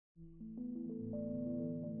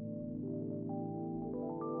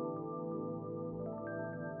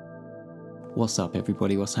What's up,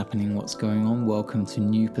 everybody? What's happening? What's going on? Welcome to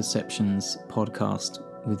New Perceptions podcast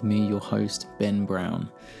with me, your host, Ben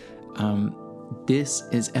Brown. This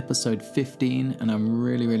is episode 15, and I'm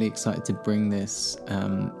really excited to bring this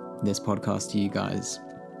podcast to you guys.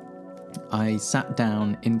 I sat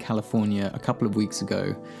down in California a couple of weeks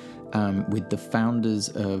ago with the founders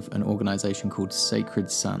of an organization called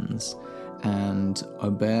Sacred Sons. And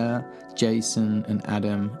Aubert, Jason, and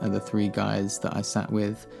Adam are the three guys that I sat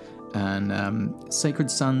with. And Sacred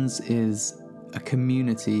Sons is a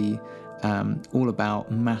community all about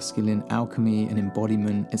masculine alchemy and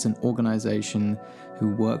embodiment. It's an organization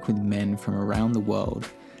who work with men from around the world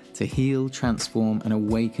to heal, transform, and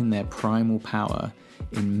awaken their primal power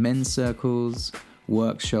in men's circles,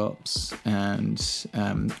 workshops, and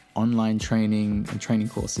online training and training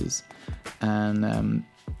courses. And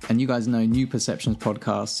you guys know New Perceptions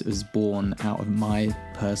podcast was born out of my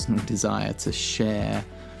personal desire to share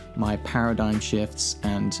my paradigm shifts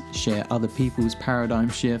and share other people's paradigm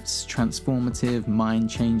shifts, transformative,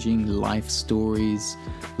 mind-changing life stories,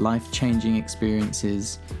 life-changing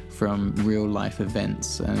experiences from real-life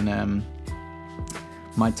events. And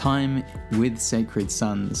my time with Sacred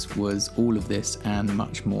Sons was all of this and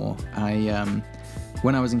much more.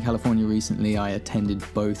 When I was in California recently, I attended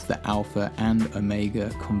both the Alpha and Omega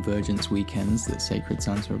Convergence weekends that Sacred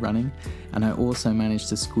Sons were running, and I also managed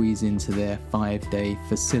to squeeze into their 5-day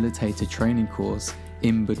facilitator training course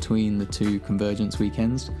in between the two Convergence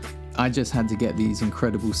weekends. I just had to get these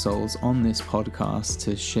incredible souls on this podcast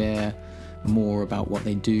to share more about what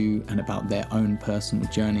they do and about their own personal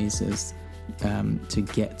journeys as to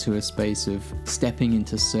get to a space of stepping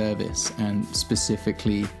into service and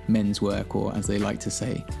specifically men's work, or as they like to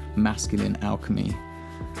say, masculine alchemy.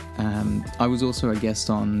 I was also a guest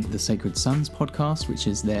on the Sacred Sons podcast, which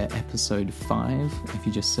is their episode 5. If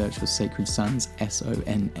you just search for Sacred Sons,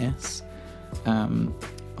 SONS, on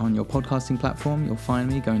your podcasting platform, you'll find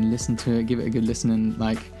me. Go and listen to it, give it a good listen, and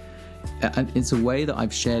it's a way that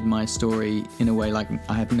I've shared my story in a way like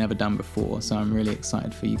I have never done before. So I'm really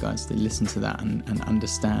excited for you guys to listen to that and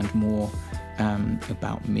understand more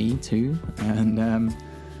about me too. And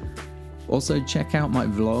also check out my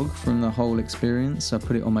vlog from the whole experience. I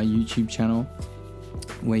put it on my YouTube channel,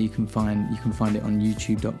 where you can find it on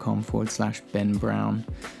youtube.com/Ben Brown.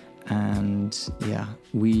 And yeah,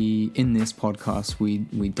 in this podcast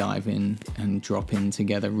we dive in and drop in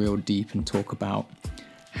together real deep and talk about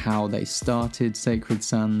how they started Sacred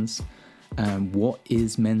Sons, what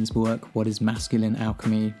is men's work, what is masculine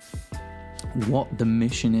alchemy, what the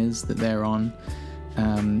mission is that they're on.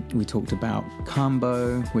 We talked about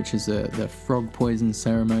Kambo, which is the frog poison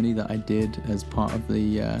ceremony that I did as part of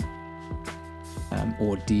the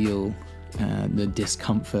ordeal, the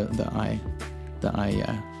discomfort that I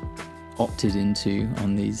opted into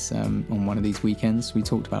on one of these weekends. We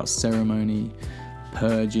talked about ceremony,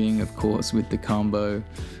 purging, of course, with the Kambo,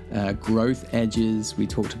 growth edges. We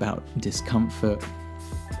talked about discomfort,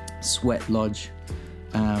 sweat lodge,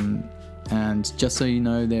 and just so you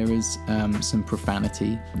know, there is some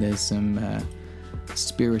profanity. There's some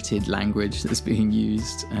spirited language that's being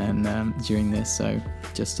used and during this, so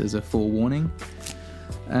just as a forewarning.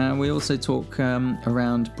 We also talk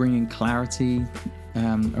around bringing clarity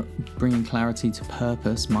to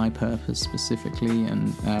purpose, my purpose specifically,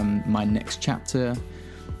 and my next chapter,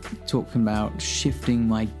 talking about shifting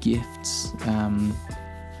my gifts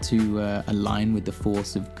to align with the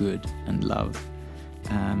force of good and love.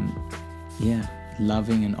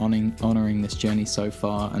 Loving and honoring this journey so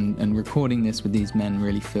far, and recording this with these men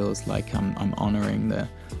really feels like I'm honoring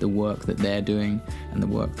the work that they're doing and the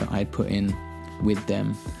work that I put in with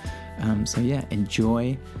them. So yeah,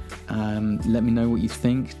 enjoy. Let me know what you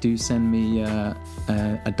think. Do send me a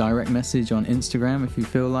direct message on Instagram if you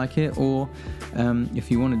feel like it, or if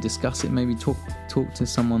you want to discuss it, maybe talk to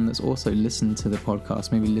someone that's also listened to the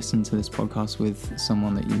podcast. Maybe listen to this podcast with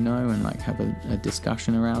someone that you know and have a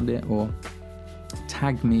discussion around it, or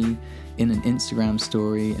tag me in an Instagram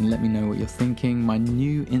story and let me know what you're thinking. My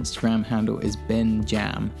new Instagram handle is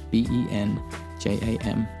BenJam,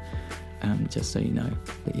 BenJam. Just so you know.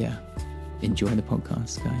 But yeah, enjoy the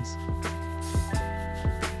podcast, guys.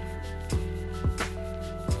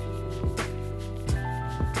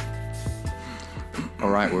 All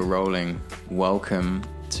right, we're rolling. Welcome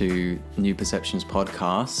to New Perceptions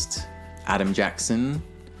podcast. Adam Jackson.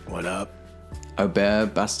 What up?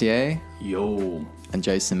 Aubert Bastier. Yo. And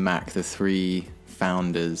Jason Mack, the three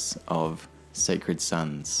founders of Sacred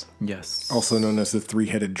Sons. Yes. Also known as the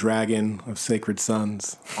three-headed dragon of Sacred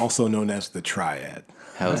Sons. Also known as the Triad.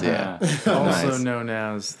 Hells yeah. Also Nice. known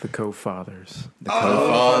as the co-fathers. The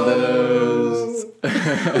co-fathers.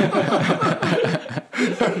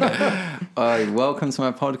 Welcome to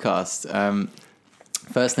my podcast.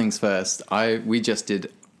 First things first, we just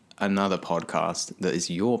did another podcast that is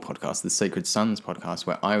your podcast, the Sacred Sons podcast,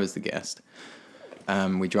 where I was the guest.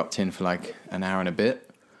 We dropped in for like an hour and a bit,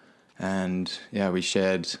 and yeah, I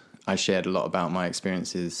shared a lot about my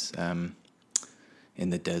experiences in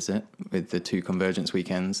the desert with the 2 Convergence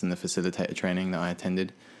weekends and the facilitator training that I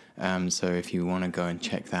attended. So if you want to go and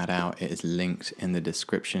check that out, it is linked in the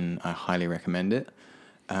description. I highly recommend it.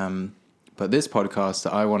 But this podcast,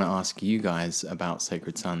 I want to ask you guys about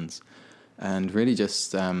Sacred Sons and really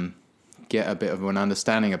just get a bit of an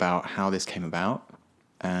understanding about how this came about.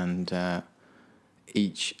 And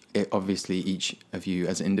each of you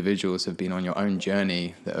as individuals have been on your own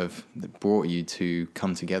journey that brought you to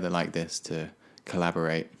come together like this, to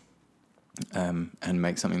collaborate and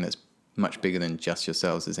make something that's much bigger than just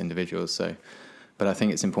yourselves as individuals. But I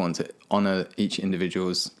think it's important to honor each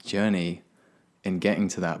individual's journey in getting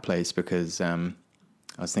to that place, because I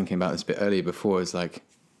was thinking about this a bit earlier before. It's like,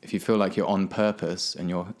 if you feel like you're on purpose and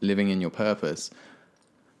you're living in your purpose,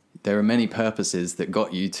 there are many purposes that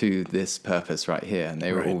got you to this purpose right here, and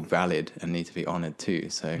they were all valid and need to be honored too.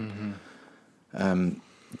 So,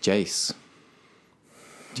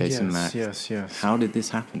 Jason Mack. Yes. How did this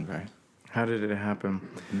happen, bro? How did it happen?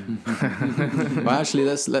 Well, actually,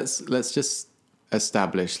 let's just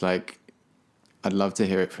establish. Like, I'd love to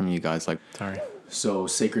hear it from you guys. Like, Sorry. So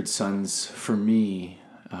Sacred Sons for me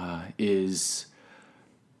is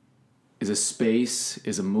a space,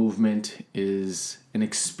 is a movement, is an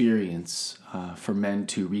experience for men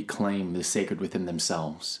to reclaim the sacred within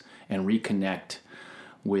themselves and reconnect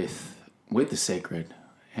with the sacred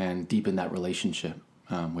and deepen that relationship,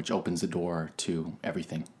 which opens the door to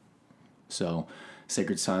everything. So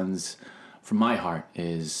Sacred Sons, from my heart,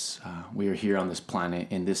 is we are here on this planet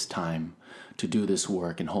in this time to do this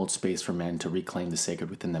work and hold space for men to reclaim the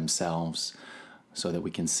sacred within themselves so that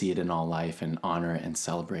we can see it in all life and honor it and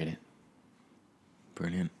celebrate it.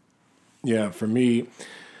 brilliant. Yeah, for me,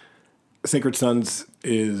 Sacred Sons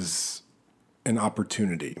is an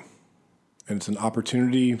opportunity. And it's an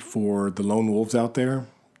opportunity for the lone wolves out there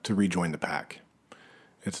to rejoin the pack.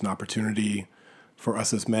 It's an opportunity for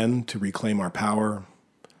us as men to reclaim our power,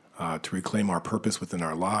 to reclaim our purpose within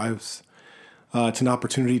our lives. It's an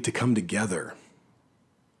opportunity to come together.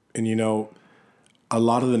 And, a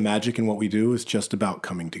lot of the magic in what we do is just about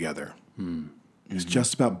coming together. It's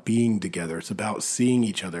just about being together. It's about seeing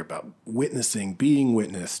each other, about witnessing, being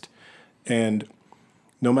witnessed. And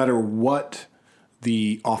no matter what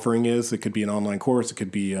the offering is, it could be an online course, it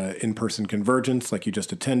could be an in-person convergence like you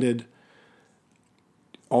just attended.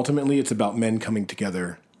 Ultimately, it's about men coming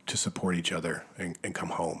together to support each other and come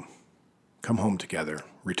home. Come home together.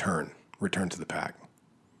 Return to the pack.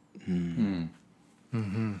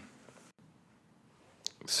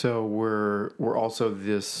 So we're also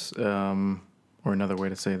this, or another way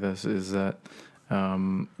to say this is that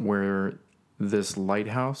we're this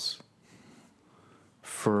lighthouse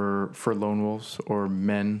for lone wolves or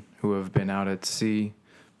men who have been out at sea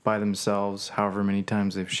by themselves, however many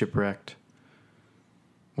times they've shipwrecked,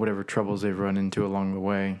 whatever troubles they've run into along the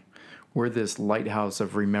way. We're this lighthouse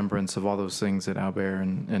of remembrance of all those things that Albert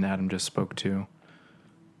and Adam just spoke to.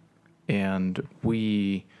 And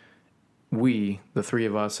we, the 3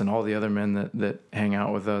 of us and all the other men that hang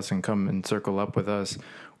out with us and come and circle up with us,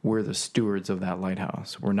 we're the stewards of that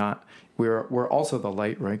lighthouse. We're also the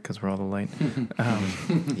light, right? Because we're all the light.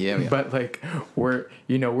 Yeah. But like we're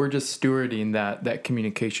just stewarding that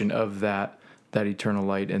communication of that eternal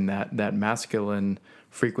light and that masculine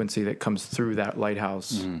frequency that comes through that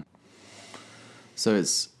lighthouse. So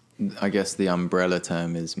it's, I guess the umbrella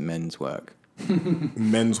term is men's work.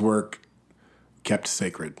 Men's work kept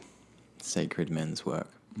sacred. Sacred men's work.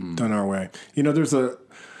 Done our way.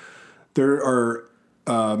 There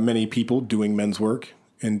are many people doing men's work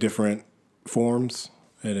in different forms,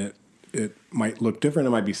 and it might look different.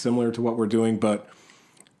 It might be similar to what we're doing, but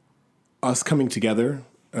us coming together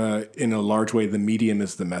in a large way, the medium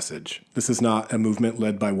is the message. This is not a movement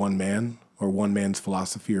led by one man or one man's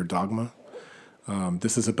philosophy or dogma.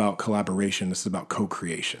 This is about collaboration. This is about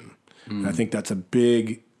co-creation. And I think that's a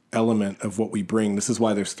big element of what we bring. This is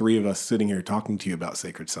why there's 3 of us sitting here talking to you about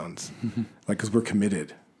Sacred Sons. Because we're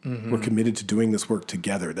committed. We're committed to doing this work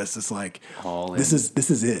together. This is like, this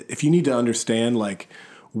is it. If you need to understand like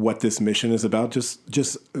what this mission is about, just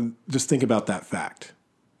think about that fact.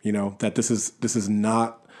 That this is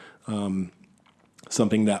not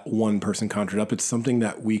something that one person conjured up. It's something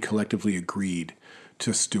that we collectively agreed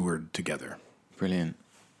to steward together. Brilliant.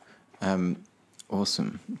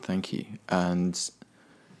 Awesome. Thank you. And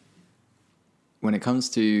when it comes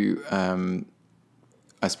to,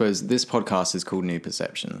 I suppose this podcast is called New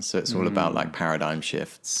Perceptions. So it's all about like paradigm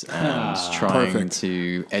shifts and trying Perfect.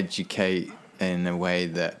 to educate in a way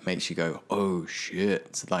that makes you go, oh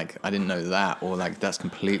shit, like I didn't know that, or like that's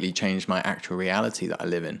completely changed my actual reality that I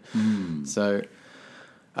live in. So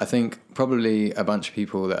I think probably a bunch of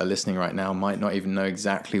people that are listening right now might not even know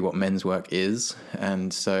exactly what men's work is.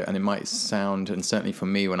 And it might sound, and certainly for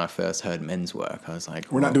me, when I first heard men's work, I was like,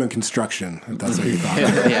 We're not doing construction, if that's what you thought.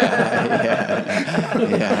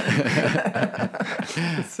 yeah.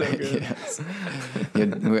 So good. Yes. Yeah,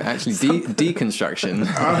 we're actually deconstruction.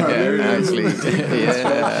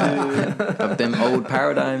 Of them old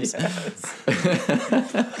paradigms.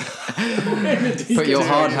 Put your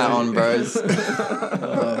hard hat on, bros.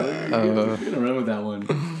 I'm gonna run with that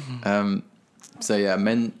one. So yeah,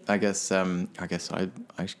 men. I guess I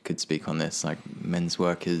could speak on this. Like men's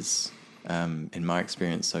work is, in my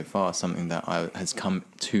experience so far, something that has come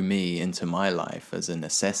to me into my life as a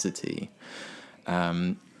necessity,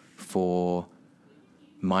 for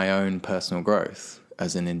my own personal growth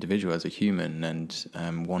as an individual, as a human, and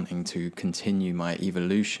wanting to continue my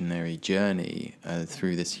evolutionary journey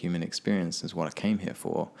through this human experience is what I came here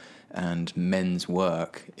for. And men's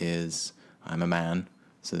work is, I'm a man,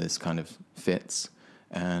 so this kind of fits.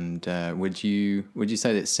 And would you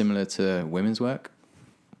say that it's similar to women's work,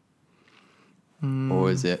 or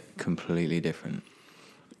is it completely different?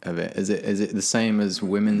 Is it the same as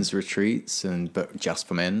women's retreats but just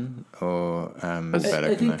for men, or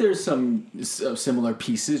I think there's some similar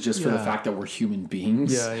pieces just for the fact that we're human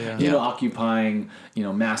beings. Occupying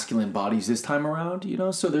masculine bodies this time around.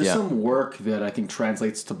 So there's some work that I think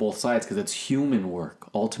translates to both sides because it's human work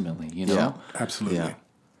ultimately. Absolutely.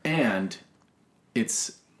 And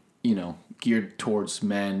it's geared towards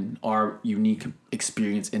men, our unique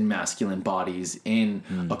experience in masculine bodies, in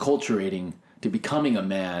acculturating to becoming a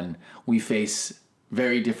man. We face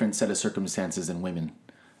very different set of circumstances than women.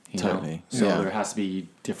 Totally. So there has to be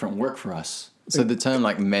different work for us. So the term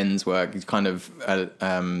like men's work is kind of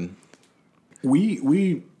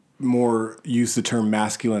We more use the term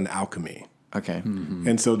masculine alchemy. okay.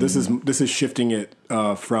 And so this is shifting it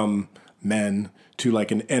from men to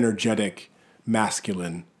like an energetic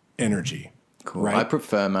masculine energy. Cool. Right? I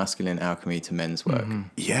prefer masculine alchemy to men's work.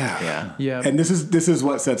 Yeah. Yeah. And this is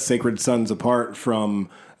what sets Sacred Sons apart from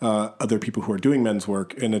other people who are doing men's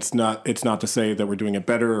work. And it's not to say that we're doing it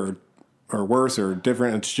better or worse or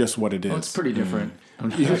different. It's just what it is. Well, it's pretty different.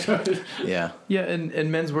 Yeah. Yeah,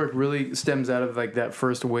 and men's work really stems out of like that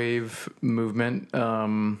first wave movement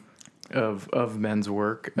of men's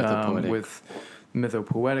work with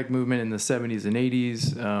mythopoetic movement in the 70s and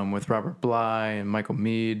 80s with Robert Bly and Michael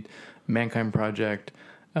Meade, Mankind Project,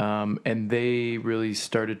 and they really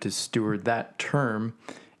started to steward that term,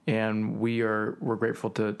 and we're grateful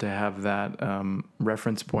to have that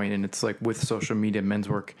reference point. And it's like with social media, men's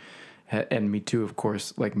work and Me Too, of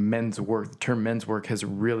course, like men's work, the term men's work has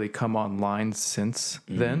really come online since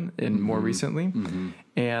then and more recently.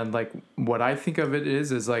 And like what I think of it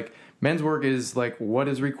is like men's work is like what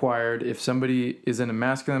is required if somebody is in a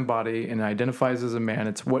masculine body and identifies as a man.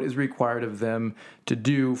 It's what is required of them to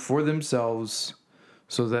do for themselves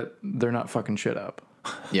so that they're not fucking shit up.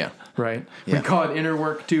 Yeah. Right? Yeah. We call it inner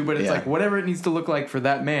work too, but it's Yeah. like whatever it needs to look like for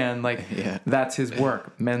that man, like that's his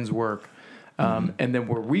work, men's work. And then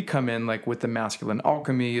where we come in, like with the masculine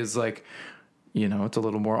alchemy, is like, it's a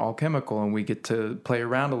little more alchemical, and we get to play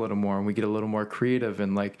around a little more, and we get a little more creative,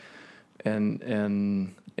 and like,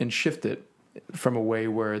 and shift it from a way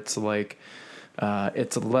where it's like,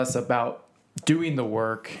 it's less about doing the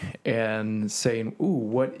work and saying, "Ooh,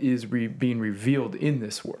 what is being revealed in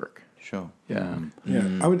this work?" Sure. Yeah.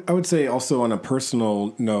 Yeah. I would say also on a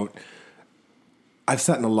personal note, I've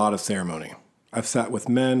sat in a lot of ceremony. I've sat with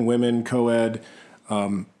men, women, co-ed,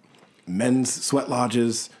 men's sweat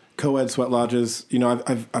lodges, co-ed sweat lodges.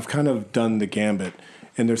 I've kind of done the gambit,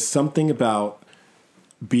 and there's something about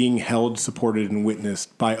being held, supported, and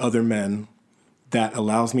witnessed by other men that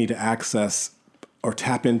allows me to access or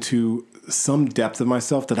tap into some depth of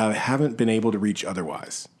myself that I haven't been able to reach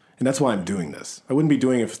otherwise. And that's why I'm doing this. I wouldn't be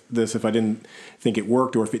doing this if I didn't think it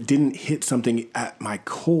worked, or if it didn't hit something at my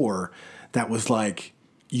core that was like,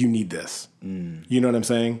 you need this. You know what I'm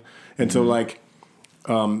saying? And so like,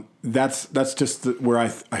 that's just where I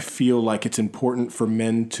feel like it's important for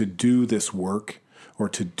men to do this work or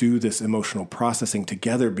to do this emotional processing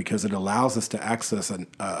together, because it allows us to access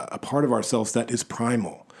a part of ourselves that is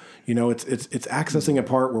primal. It's accessing a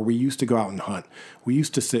part where we used to go out and hunt. We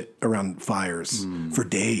used to sit around fires for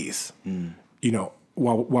days.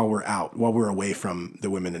 while we're away from the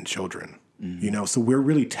women and children. So we're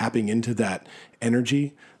really tapping into that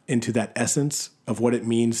energy, into that essence of what it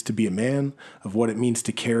means to be a man, of what it means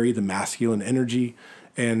to carry the masculine energy.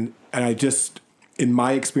 And I just, in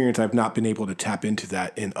my experience, I've not been able to tap into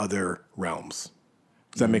that in other realms.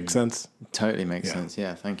 Does that make sense? Totally makes sense.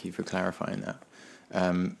 Yeah, thank you for clarifying that.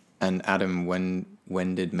 And Adam, when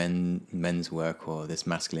did men's work or this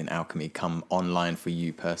masculine alchemy come online for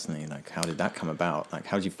you personally? Like, how did that come about? Like,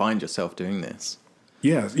 how did you find yourself doing this?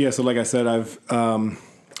 Yeah. So like I said, I've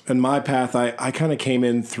in my path, I kind of came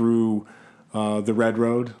in through the Red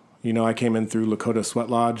Road. I came in through Lakota Sweat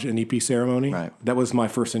Lodge and EP ceremony. Right. That was my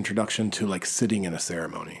first introduction to like sitting in a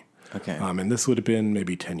ceremony. Okay. And this would have been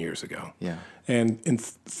maybe 10 years ago. Yeah. And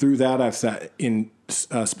through that, I've sat in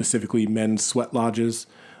specifically men's sweat lodges.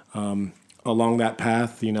 Along that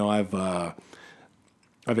path, I've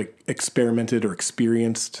experimented or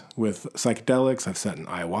experienced with psychedelics. I've sat in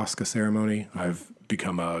ayahuasca ceremony. I've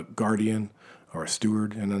become a guardian or a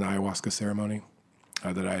steward in an ayahuasca ceremony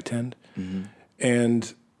that I attend.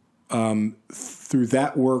 And through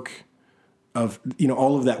that work of,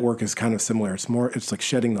 all of that work is kind of similar. It's like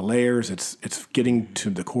shedding the layers. It's getting to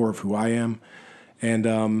the core of who I am.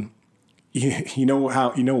 And you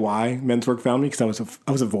know why men's work found me? Because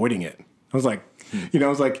I was avoiding it. I was like,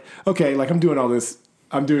 okay, like I'm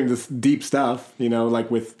doing this deep stuff, like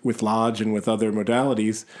with lodge and with other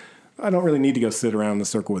modalities. I don't really need to go sit around in the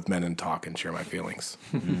circle with men and talk and share my feelings.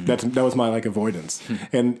 That was my like avoidance.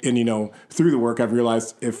 And through the work, I've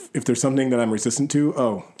realized if there's something that I'm resistant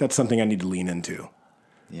to, that's something I need to lean into.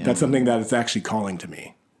 Yeah. That's something that is actually calling to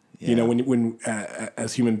me. Yeah. When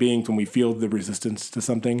as human beings, when we feel the resistance to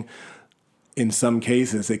something, in some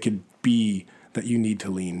cases, it could be that you need to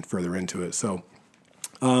lean further into it. So,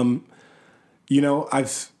 when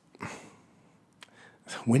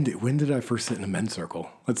did I first sit in a men's circle?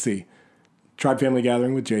 Let's see. Tribe Family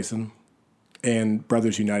Gathering with Jason and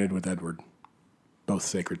Brothers United with Edward, both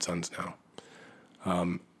Sacred Sons now.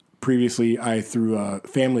 Previously, I threw a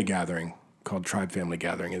family gathering called Tribe Family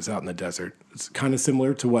Gathering. It's out in the desert. It's kind of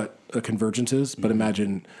similar to what a Convergence is, but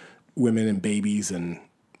imagine women and babies and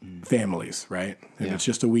families, right? And it's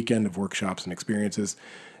just a weekend of workshops and experiences.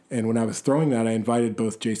 And when I was throwing that, I invited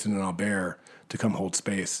both Jason and Albert to come hold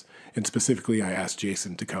space. And specifically, I asked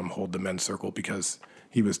Jason to come hold the men's circle because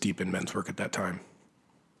he was deep in men's work at that time.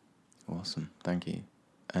 Awesome. Thank you.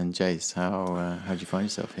 And Jace, how'd you find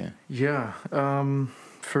yourself here? Yeah.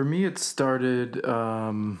 For me, it started,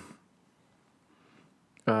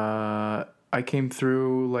 I came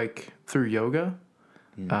through yoga.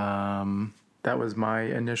 That was my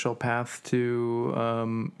initial path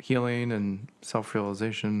to healing and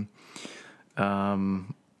self-realization.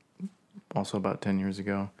 Also about 10 years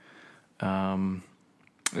ago.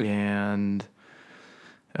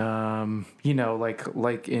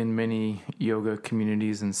 Like in many yoga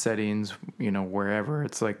communities and settings, wherever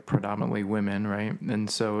it's like predominantly women, right? And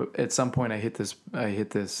so at some point I hit this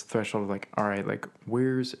threshold of like, all right, like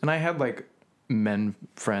and I had like men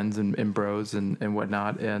friends and bros and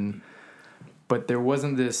whatnot. But there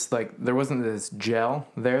wasn't this gel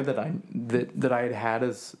there that I had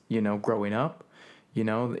as, growing up.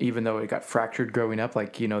 Even though it got fractured growing up,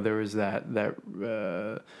 there was that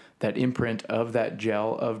imprint of that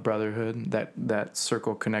gel of brotherhood, that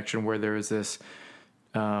circle connection where there was this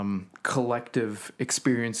collective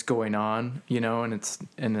experience going on,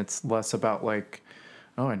 and it's less about like,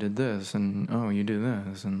 oh, I did this and oh, you do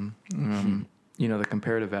this, and the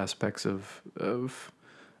comparative aspects of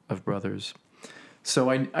brothers. So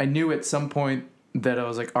I knew at some point that I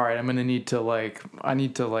was like, all right, I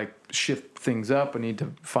need to shift things up. I need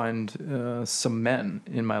to find some men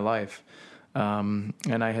in my life. And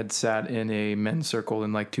I had sat in a men's circle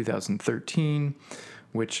in 2013,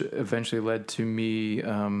 which eventually led to me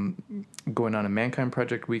going on a Mankind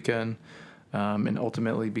Project weekend, and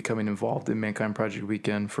ultimately becoming involved in Mankind Project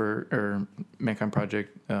Mankind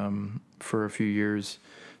Project for a few years,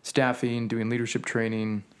 staffing, doing leadership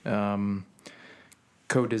training,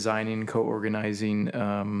 co-designing, co-organizing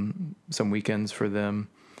some weekends for them,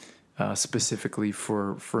 specifically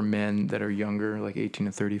for men that are younger, like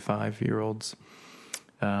 18 to 35-year-olds.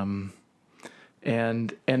 And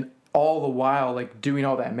all the while, like doing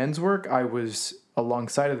all that men's work, I was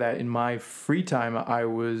alongside of that in my free time. I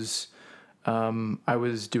was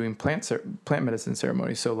doing plant medicine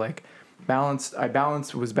ceremonies. So like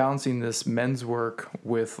was balancing this men's work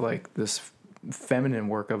with like this feminine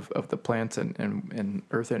work of the plants and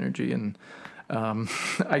earth energy. And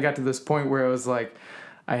I got to this point where I was like,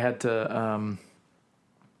 I had to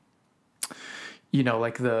you know,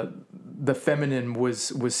 like the feminine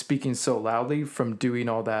was speaking so loudly from doing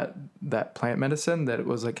all that plant medicine that it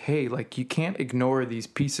was like, hey, like you can't ignore these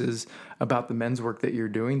pieces about the men's work that you're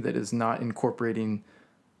doing that is not incorporating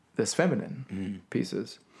this feminine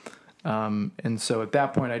pieces. And so at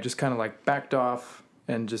that point I just kind of like backed off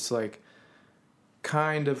and just like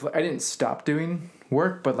kind of, I didn't stop doing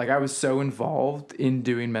work, but like I was so involved in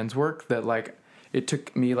doing men's work that like it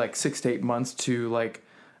took me like 6 to 8 months to like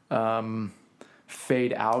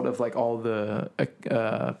fade out of like all the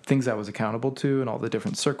things I was accountable to and all the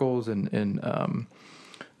different circles and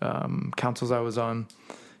councils I was on.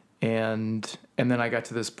 And then I got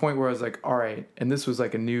to this point where I was like, all right. And this was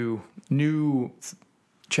like a new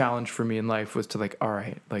challenge for me in life, was to like, all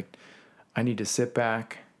right, like I need to sit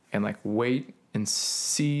back and like wait and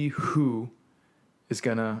see who is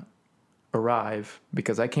going to arrive,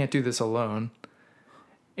 because I can't do this alone.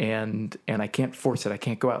 And I can't force it. I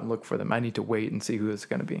can't go out and look for them. I need to wait and see who it's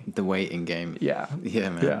going to be. The waiting game. Yeah. Yeah,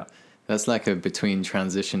 man. Yeah. That's like a between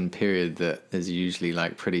transition period that is usually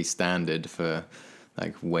like pretty standard for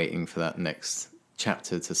like waiting for that next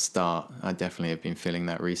chapter to start. I definitely have been feeling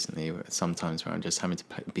that recently, sometimes where I'm just having to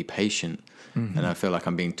be patient. And I feel like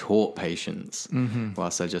I'm being taught patience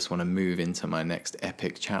whilst I just want to move into my next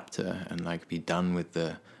epic chapter and like be done with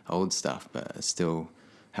the old stuff, but still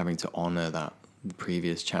having to honor that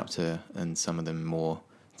previous chapter, and some of them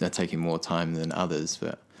they're taking more time than others.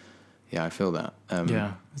 But yeah, I feel that.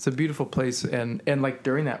 Yeah, it's a beautiful place. And like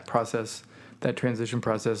during that process, that transition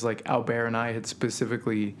process, like Albert and I had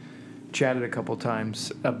specifically chatted a couple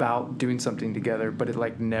times about doing something together, but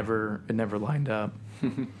it never lined up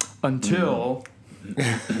until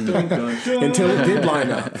until it did line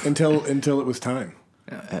up, until it was time.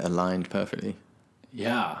 It aligned perfectly.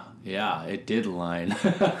 Yeah, it did align.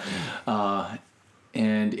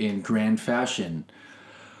 And in grand fashion.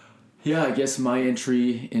 Yeah, I guess my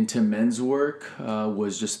entry into men's work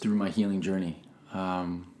was just through my healing journey.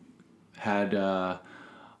 Had a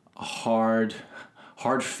hard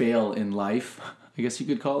fail in life, I guess you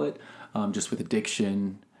could call it, just with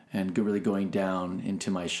addiction and really going down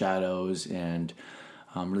into my shadows and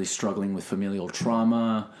really struggling with familial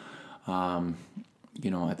trauma.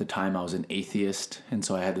 At the time I was an atheist, and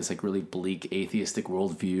so I had this like really bleak atheistic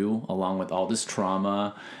worldview along with all this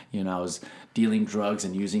trauma. I was dealing drugs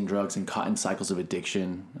and using drugs and caught in cycles of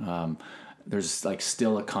addiction. There's like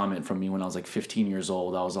still a comment from me when I was like 15 years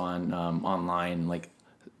old. I was on online, like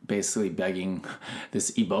basically begging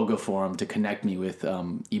this Iboga forum to connect me with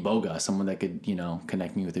Iboga, someone that could,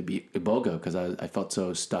 connect me with Iboga, because I felt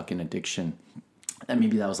so stuck in addiction. And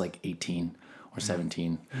maybe that was like 18 or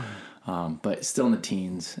 17. But still in the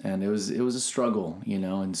teens, and it was a struggle,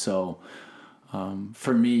 and so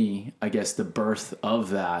for me, I guess the birth of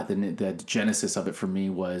that, the genesis of it for me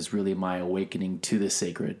was really my awakening to the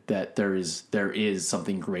sacred, that there is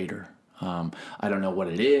something greater. I don't know what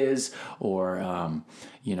it is, or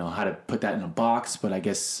how to put that in a box, but I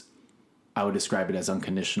guess I would describe it as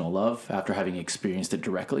unconditional love after having experienced it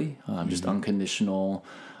directly. Just unconditional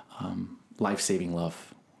life-saving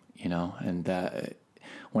love, and that.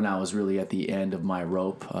 When I was really at the end of my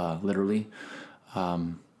rope, literally,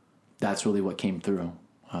 that's really what came through.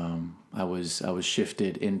 I was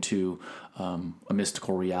shifted into a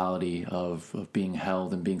mystical reality of being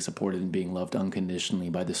held and being supported and being loved unconditionally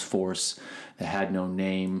by this force that had no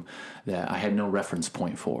name, that I had no reference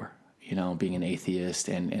point for. Being an atheist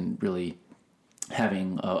and really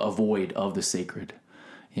having a void of the sacred.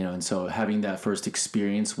 And so having that first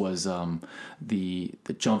experience was the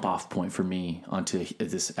jump off point for me onto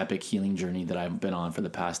this epic healing journey that I've been on for the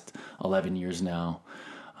past 11 years now.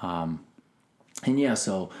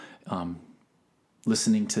 So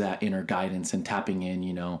listening to that inner guidance and tapping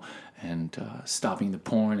in, and stopping the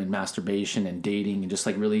porn and masturbation and dating and just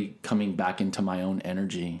like really coming back into my own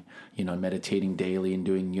energy, meditating daily and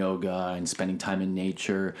doing yoga and spending time in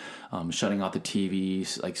nature, shutting off the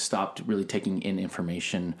TV, like stopped really taking in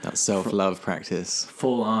information. That self-love practice.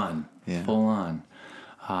 Full on.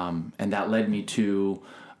 And that led me to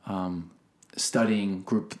studying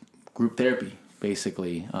group therapy,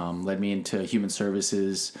 basically. Led me into human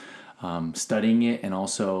services, studying it, and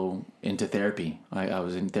also into therapy. I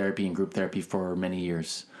was in therapy and group therapy for many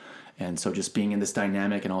years. And so just being in this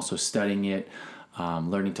dynamic and also studying it,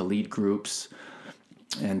 learning to lead groups,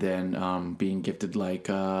 and then being gifted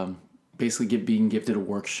being gifted a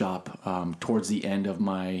workshop towards the end of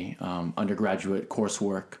my undergraduate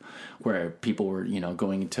coursework, where people were,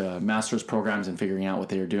 going into master's programs and figuring out what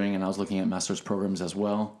they were doing. And I was looking at master's programs as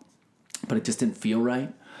well, but it just didn't feel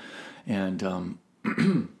right. And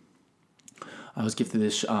I was gifted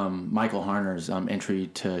this Michael Harner's Entry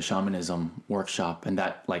to Shamanism workshop, and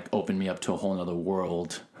that like opened me up to a whole nother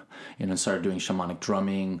world. Started doing shamanic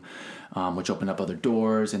drumming, which opened up other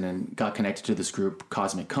doors, and then got connected to this group,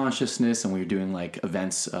 Cosmic Consciousness, and we were doing like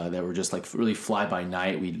events that were just like really fly by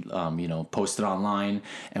night. We'd, post it online,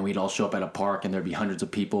 and we'd all show up at a park, and there'd be hundreds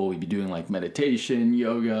of people. We'd be doing like meditation,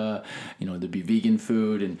 yoga, there'd be vegan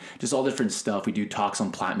food, and just all different stuff. We do talks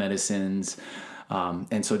on plant medicines.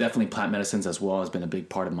 And so definitely plant medicines as well has been a big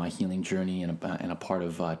part of my healing journey and a part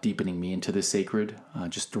of deepening me into the sacred,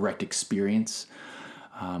 just direct experience.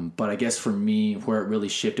 But I guess for me, where it really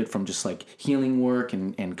shifted from just like healing work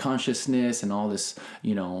and consciousness and all this,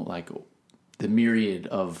 like the myriad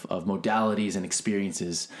of modalities and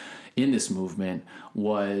experiences in this movement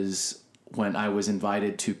was when I was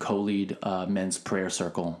invited to co-lead men's prayer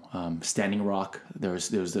circle, Standing Rock. There was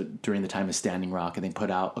during the time of Standing Rock, and they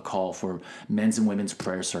put out a call for men's and women's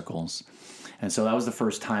prayer circles. And so that was the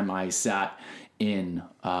first time I sat in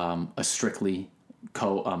a strictly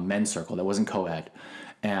men's circle that wasn't co-ed.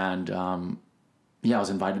 And I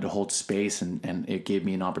was invited to hold space, and it gave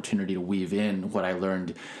me an opportunity to weave in what I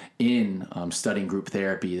learned in studying group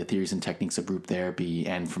therapy, the theories and techniques of group therapy,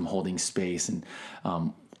 and from holding space, and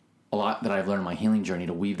a lot that I've learned in my healing journey,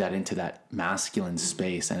 to weave that into that masculine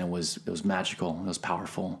space. And it was magical. It was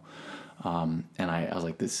powerful. And I was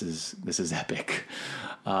like, this is epic.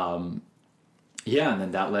 And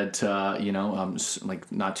then that led to,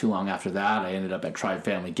 like not too long after that, I ended up at Tribe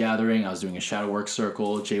Family Gathering. I was doing a shadow work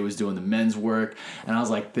circle. Jay was doing the men's work. And I was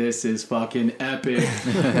like, this is fucking epic.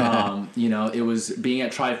 It was being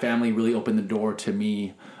at Tribe Family really opened the door to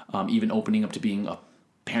me, even opening up to being a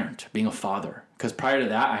parent, being a father. Because prior to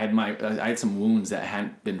that, I had some wounds that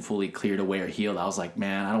hadn't been fully cleared away or healed. I was like,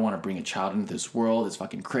 man, I don't want to bring a child into this world. It's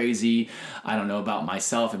fucking crazy. I don't know about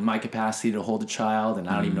myself and my capacity to hold a child, and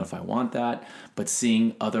I don't even know if I want that. But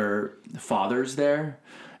seeing other fathers there,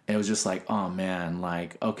 it was just like, oh man,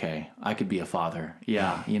 like, okay, I could be a father.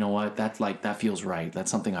 Yeah, you know what? That's like, that feels right. That's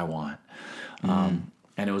something I want. And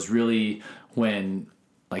it was really when,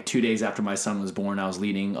 like 2 days after my son was born, I was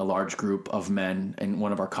leading a large group of men in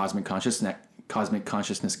one of our Cosmic Consciousness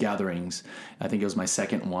gatherings. I think it was my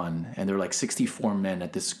second one, and there were like 64 men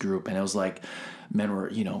at this group, and it was like men were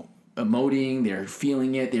emoting, they're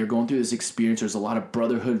feeling it, they're going through this experience. There's a lot of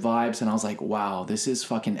brotherhood vibes, and I was like, wow, this is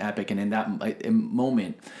fucking epic. And in that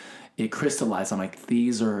moment, it crystallized. I'm like,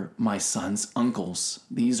 these are my son's uncles.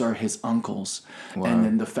 These are his uncles. Wow. And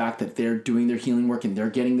then the fact that they're doing their healing work and they're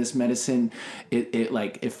getting this medicine,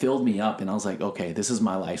 it filled me up. And I was like, okay, this is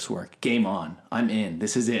my life's work. Game on. I'm in.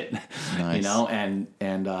 This is it. Nice.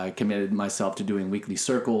 And I committed myself to doing weekly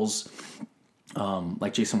circles.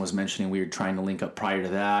 Like Jason was mentioning, we were trying to link up prior to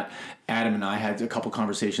that. Adam and I had a couple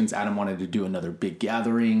conversations. Adam wanted to do another big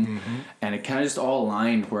gathering, and it kind of just all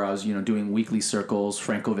aligned where I was, doing weekly circles.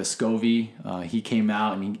 Franco Vescovi, he came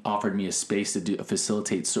out and he offered me a space to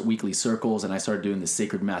facilitate weekly circles, and I started doing the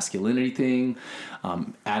sacred masculinity thing.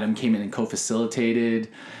 Adam came in and co-facilitated,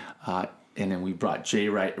 and then we brought Jay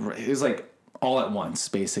right. It was like all at once,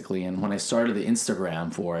 basically. And when I started the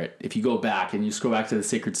Instagram for it, if you go back and you scroll back to the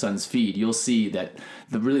Sacred Sons feed, you'll see that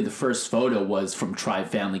the first photo was from Tribe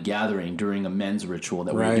Family Gathering during a men's ritual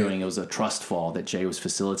that we were doing. It was a trust fall that Jay was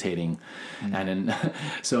facilitating. And then,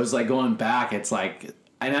 so it's like going back, it's like,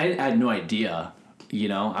 and I had no idea,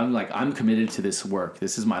 I'm like, I'm committed to this work.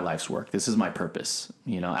 This is my life's work. This is my purpose.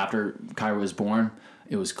 After Kyra was born,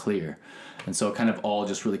 it was clear. And so it kind of all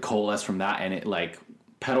just really coalesced from that. And it like,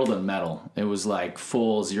 pedal to metal. It was like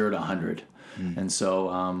full 0 to 100. And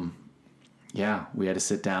so, we had to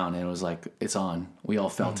sit down, and it was like, it's on. We all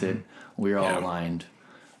felt it. We were all aligned,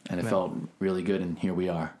 and it felt really good. And here we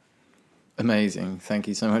are. Amazing. Thank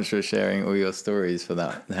you so much for sharing all your stories for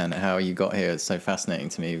that and how you got here. It's so fascinating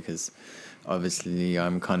to me because obviously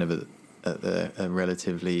I'm kind of at the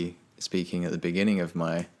relatively speaking at the beginning of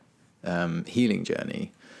my healing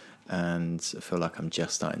journey. And I feel like I'm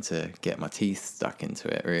just starting to get my teeth stuck into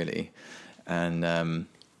it, really. And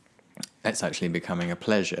it's actually becoming a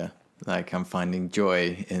pleasure. Like I'm finding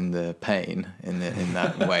joy in the pain in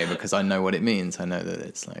that way because I know what it means. I know that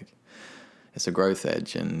it's a growth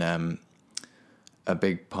edge. And a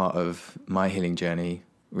big part of my healing journey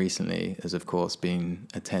recently has, of course, been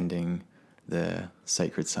attending the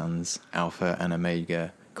Sacred Sons Alpha and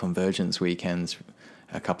Omega Convergence weekends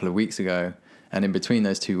a couple of weeks ago. And in between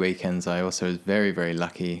those 2 weekends, I also was very, very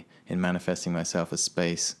lucky in manifesting myself a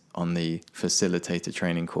space on the facilitator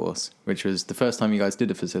training course, which was the first time you guys did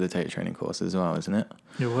a facilitator training course as well, isn't it?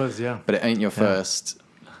 It was, yeah. But it ain't your first,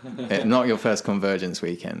 not your first Convergence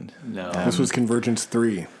weekend. No. This was Convergence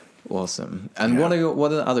 3. Awesome. And what are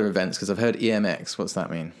the other events? Because I've heard EMX. What's that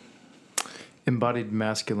mean? Embodied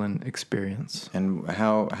masculine experience. And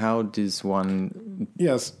how does one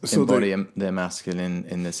so embody their masculine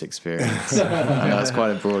in this experience? I know that's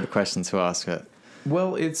quite a broad question to ask, but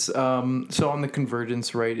Well, it's so on the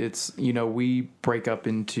Convergence, right? It's, we break up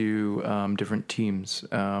into different teams,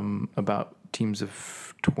 about teams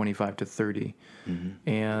of 25 to 30. Mm-hmm.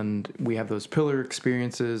 And we have those pillar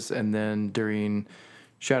experiences. And then during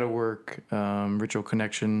shadow work, ritual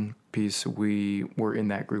connection piece, we were in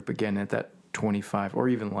that group again at that 25 or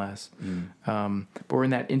even less. But we're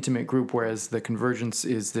in that intimate group, whereas the Convergence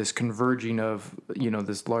is this converging of,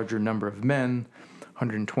 this larger number of men,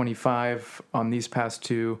 125 on these past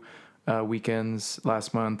two weekends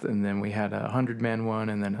last month, and then we had a 100-man one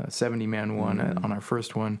and then a 70-man one on our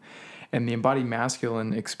first one. And the embodied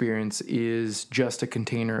masculine experience is just a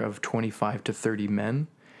container of 25 to 30 men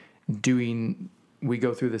we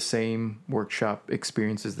go through the same workshop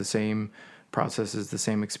experiences, the same processes, the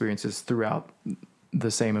same experiences throughout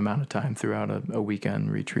the same amount of time, throughout a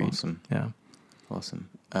weekend retreat. Awesome. Yeah. Awesome.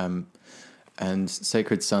 And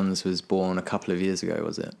Sacred Sons was born a couple of years ago,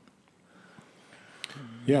 was it?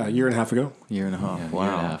 Yeah, a year and a half ago. Year and a half. Yeah, Wow.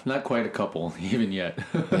 year and a half. Not quite a couple even yet.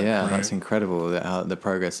 Yeah, that's incredible. The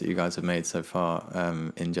progress that you guys have made so far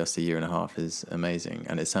in just a year and a half is amazing.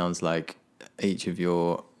 And it sounds like each of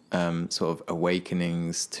your sort of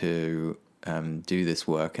awakenings to do this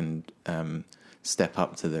work and step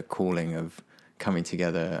up to the calling of coming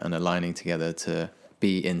together and aligning together to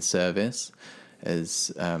be in service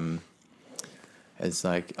is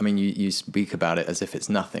like, I mean, you speak about it as if it's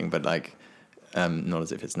nothing, but like, not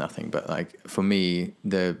as if it's nothing, but like for me,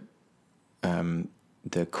 the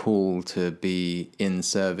call to be in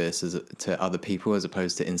service to other people as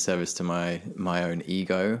opposed to in service to my own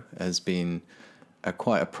ego has been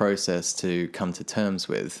quite a process to come to terms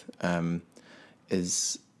with.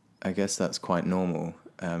 I guess that's quite normal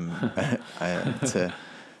to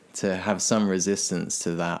have some resistance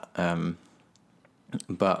to that.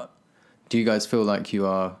 But do you guys feel like you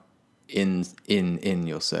are in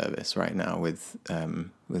your service right now with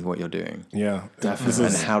what you're doing? Yeah, Definitely.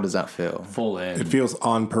 And how does that feel? Full in. it feels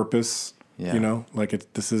on purpose. Yeah.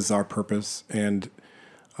 Like this is our purpose. And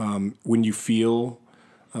when you feel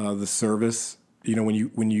the service,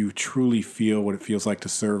 when you truly feel what it feels like to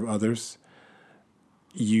serve others,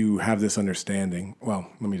 you have this understanding. Well,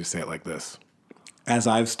 let me just say it like this. As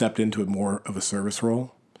I've stepped into more of a service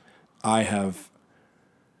role, I have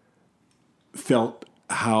felt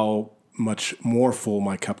how much more full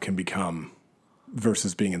my cup can become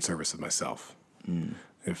versus being in service of myself,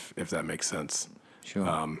 if that makes sense. Sure.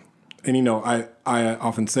 And, I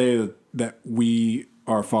often say that we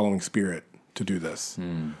are following Spirit to do this.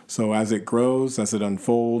 So as it grows, as it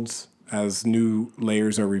unfolds, as new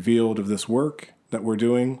layers are revealed of this work that we're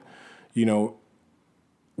doing,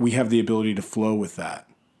 we have the ability to flow with that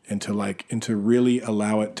and to really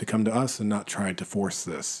allow it to come to us and not try to force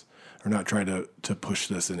this or not try to push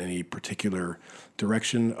this in any particular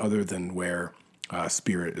direction other than where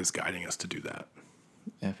Spirit is guiding us to do that.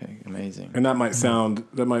 Epic, amazing. And that might sound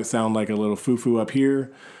like a little foo-foo up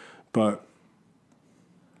here, but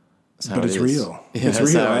it's real. Yeah, it's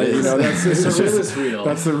that's real. how it is. It's the realest real.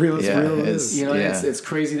 That's the realest Yeah, real it it's- is. It's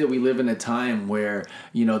crazy that we live in a time where,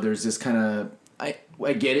 there's this kind of,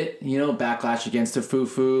 I get it, backlash against the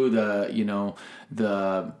foo-foo,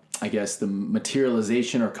 I guess the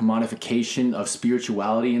materialization or commodification of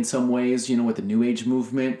spirituality in some ways, with the New Age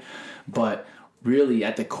movement. But really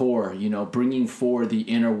at the core, bringing forward the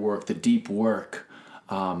inner work, the deep work,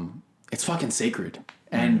 it's fucking sacred.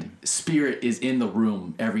 And Spirit is in the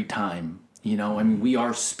room every time, we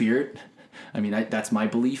are Spirit. That's my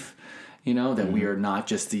belief, that we are not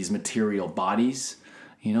just these material bodies,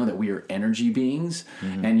 that we are energy beings.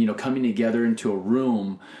 And, coming together into a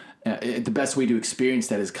room, the best way to experience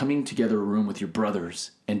that is coming together a room with your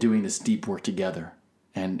brothers and doing this deep work together.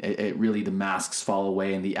 And it really, the masks fall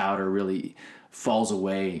away and the outer really falls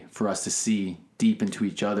away for us to see deep into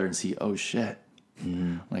each other and see, oh shit,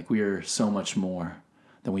 like we are so much more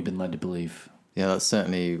than we've been led to believe. Yeah, that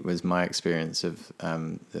certainly was my experience of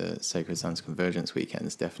the Sacred Sons Convergence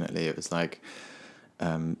weekends. Definitely, it was like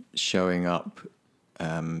showing up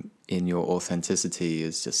in your authenticity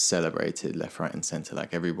is just celebrated left, right, and center.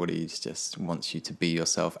 Like everybody just wants you to be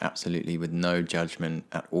yourself, absolutely, with no judgment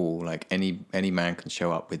at all. Like any man can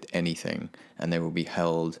show up with anything, and they will be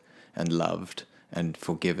held and loved and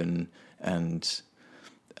forgiven and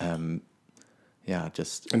and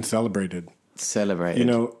celebrated.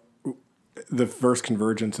 Celebrated. the first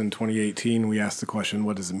Convergence in 2018, we asked the question,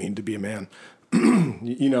 what does it mean to be a man?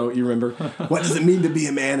 You remember? What does it mean to be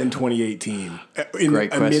a man in 2018?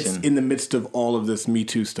 Great question. In the midst of all of this Me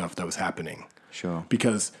Too stuff that was happening. Sure.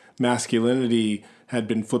 Because masculinity had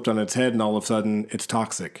been flipped on its head and all of a sudden it's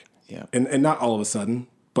toxic. Yeah. And not all of a sudden,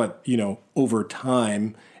 but, over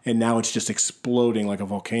time, and now it's just exploding like a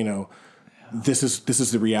volcano. Yeah. This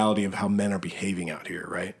is the reality of how men are behaving out here,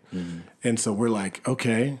 right? Mm-hmm. And so we're like,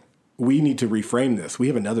 okay, we need to reframe this. We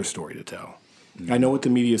have another story to tell. I know what the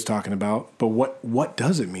media is talking about, but what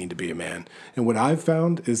does it mean to be a man? And what I've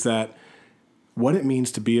found is that what it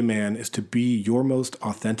means to be a man is to be your most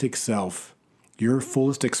authentic self, your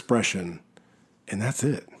fullest expression, and that's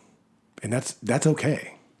it. And that's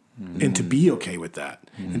okay. Mm-hmm. And to be okay with that,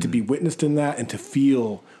 and to be witnessed in that, and to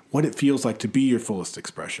feel what it feels like to be your fullest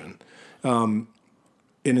expression. And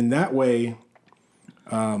in that way,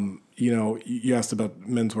 you asked about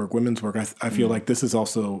men's work, women's work. I feel like this is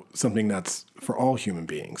also something that's for all human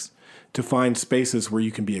beings, to find spaces where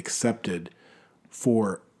you can be accepted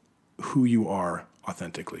for who you are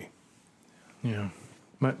authentically. Yeah.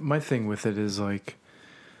 My thing with it is like,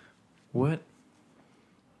 what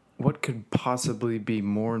could possibly be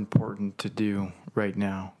more important to do right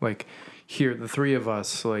now? Like here, the three of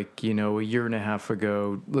us, like, a year and a half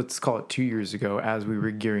ago, let's call it 2 years ago, as we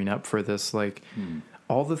were gearing up for this, like,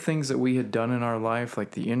 all the things that we had done in our life,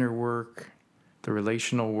 like the inner work, the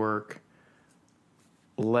relational work,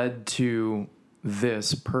 led to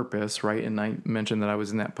this purpose, right? And I mentioned that I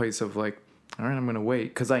was in that place of like, all right, I'm going to wait,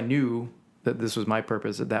 because I knew that this was my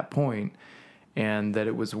purpose at that point, and that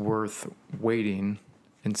it was worth waiting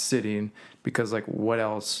and sitting, because like, what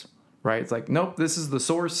else, right? It's like, nope, this is the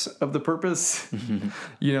source of the purpose.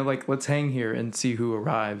 Like, let's hang here and see who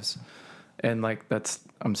arrives. And like,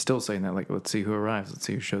 I'm still saying that, like, let's see who arrives. Let's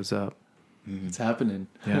see who shows up. It's happening.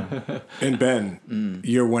 Yeah. And Ben,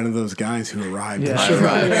 you're one of those guys who arrived. Yeah. I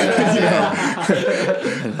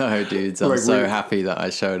arrived. No, dudes, I'm so happy that I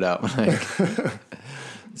showed up.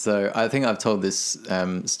 So I think I've told this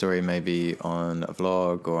story maybe on a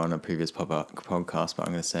vlog or on a previous podcast, but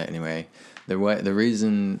I'm going to say it anyway. The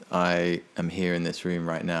reason I am here in this room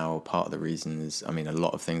right now, or part of the reason is, a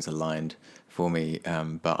lot of things aligned for me,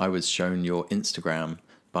 but I was shown your Instagram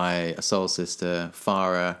by a soul sister,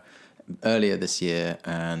 Farah, earlier this year,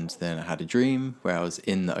 and then I had a dream where I was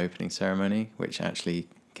in the opening ceremony, which actually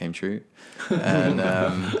came true,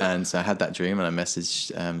 and so I had that dream, and I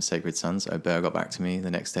messaged Sacred Sons. So Bear got back to me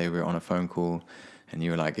the next day. We were on a phone call, and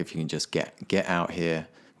you were like, if you can just get out here,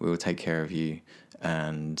 we will take care of you.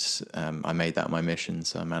 And I made that my mission,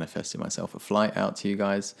 so I manifested myself a flight out to you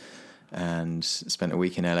guys, and spent a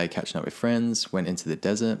week in LA catching up with friends, went into the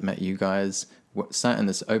desert, met you guys, sat in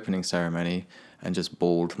this opening ceremony, and just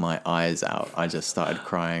bawled my eyes out. I just started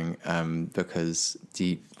crying because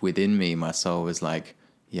deep within me, my soul was like,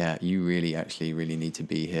 yeah, you really need to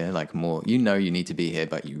be here. Like, more, you need to be here,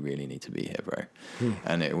 but you really need to be here, bro.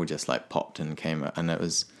 And it all just like popped and came, and it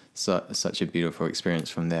was such a beautiful experience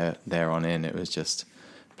from there on in. It was just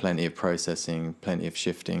plenty of processing, plenty of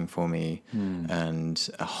shifting for me, and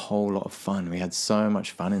a whole lot of fun. We had so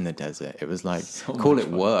much fun in the desert. It was like, call it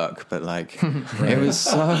work, but like, it was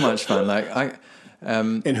so much fun. Like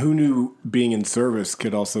and who knew being in service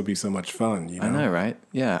could also be so much fun? I know, right?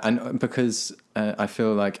 Yeah, and because I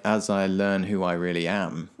feel like as I learn who I really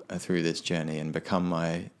am through this journey and become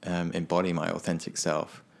embody my authentic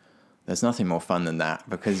self, there's nothing more fun than that,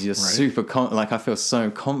 because you're super I feel so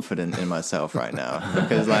confident in myself right now,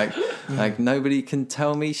 because like nobody can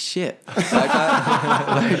tell me shit.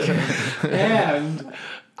 And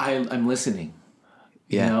I'm listening.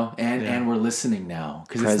 And we're listening now,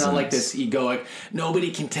 because it's not like this egoic,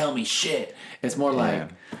 nobody can tell me shit. It's more like,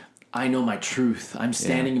 I know my truth. I'm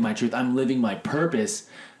standing in my truth. I'm living my purpose,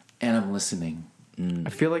 and I'm listening. I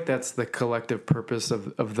feel like that's the collective purpose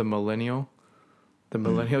of the millennial. The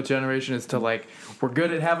millennial generation is to like, we're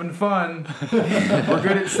good at having fun. We're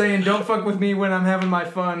good at saying, don't fuck with me when I'm having my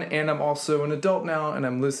fun. And I'm also an adult now, and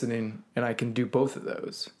I'm listening, and I can do both of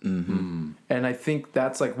those. Mm-hmm. And I think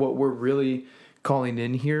that's like what we're really calling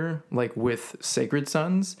in here, like with Sacred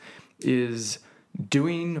Sons, is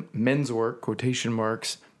doing men's work, quotation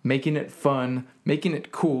marks, making it fun, making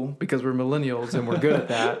it cool, because we're millennials and we're good at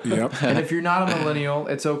that. Yep. And if you're not a millennial,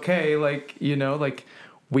 it's okay. Like, like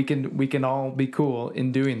we can all be cool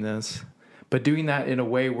in doing this, but doing that in a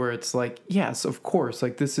way where it's like, yes, of course,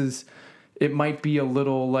 like it might be a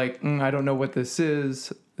little like, I don't know what this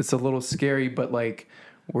is. It's a little scary, but like,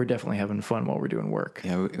 we're definitely having fun while we're doing work.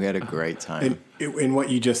 Yeah, we had a great time. And what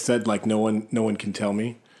you just said, like, no one can tell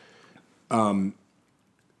me.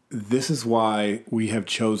 this is why we have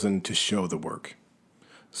chosen to show the work.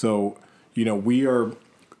 So, we are,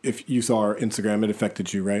 if you saw our Instagram, it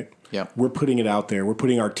affected you, right? Yeah. We're putting it out there. We're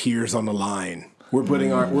putting our tears on the line. We're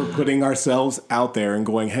putting ourselves out there and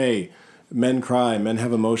going, hey, men cry, men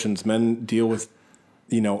have emotions, men deal with,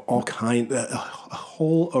 all kind, a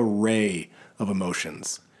whole array of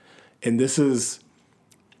emotions. And this is,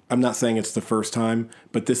 I'm not saying it's the first time,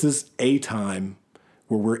 but this is a time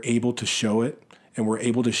where we're able to show it, and we're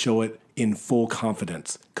able to show it in full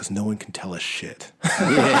confidence because no one can tell us shit.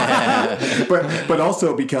 Yeah. but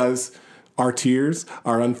also because our tears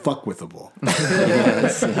are unfuckwithable.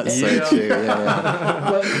 Yes, that's so true.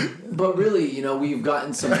 Yeah. But really, we've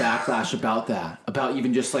gotten some backlash about that, about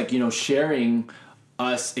even just like, sharing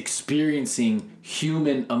us experiencing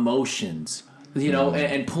human emotions,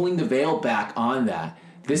 and pulling the veil back on that.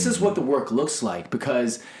 This is what the work looks like,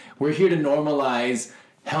 because we're here to normalize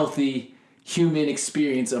healthy human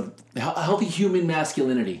experience of healthy human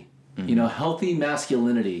masculinity, healthy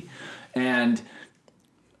masculinity. And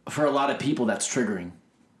for a lot of people, that's triggering,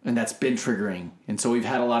 and that's been triggering. And so we've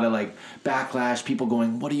had a lot of like backlash, people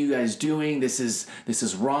going, what are you guys doing? This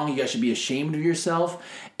is wrong. You guys should be ashamed of yourself.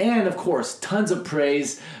 And of course, tons of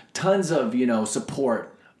praise, tons of,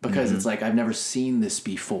 support, because it's like, I've never seen this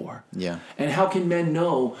before. Yeah. And how can men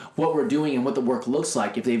know what we're doing and what the work looks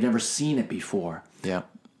like if they've never seen it before? Yeah.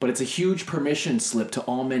 But it's a huge permission slip to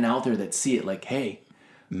all men out there that see it like, hey,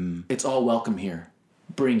 it's all welcome here.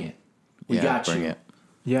 Bring it. We got you. Bring it.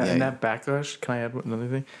 Yeah, Yeah, and yeah. that backlash, can I add another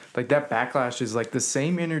thing? Like, that backlash is like the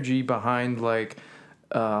same energy behind like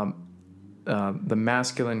the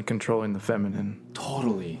masculine controlling the feminine.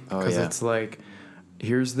 Totally. Oh, Because yeah. it's like,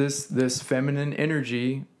 here's this feminine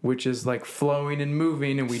energy which is like flowing and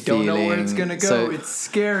moving, and we don't know where it's Feeling. gonna go. So- It's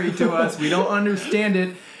scary to us. We don't understand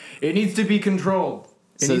it. It needs to be controlled.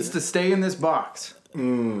 It So- needs to stay in this box.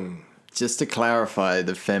 Just to clarify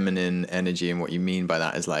the feminine energy and what you mean by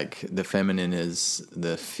that is like the feminine is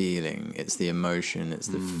the feeling, it's the emotion, it's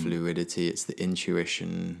the fluidity, it's the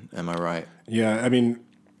intuition. Am I right? Yeah, I mean,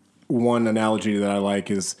 one analogy that I like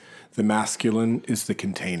is the masculine is the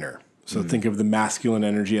container. So think of the masculine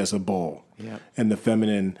energy as a bowl. Yeah. And the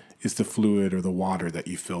feminine is the fluid or the water that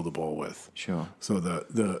you fill the bowl with. Sure. So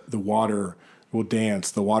the water will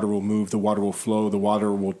dance, the water will move, the water will flow, the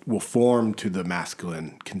water will form to the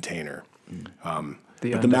masculine container.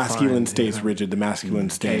 But the masculine undefined, stays rigid, the masculine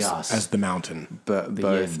stays Chaos. as the mountain. But The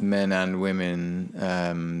both yin. men and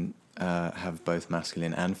women have both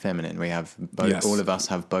masculine and feminine. We have both. Yes. All of us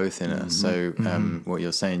have both in us. So what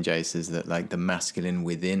you're saying, Jace, is that like the masculine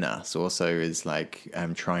within us also is like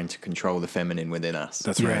trying to control the feminine within us.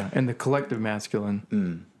 That's right. And the collective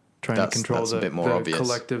masculine. Trying That's- to control that's a the, bit more the obvious.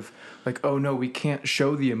 collective, like, oh no, we can't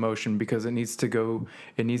show the emotion because it needs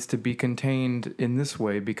to be contained in this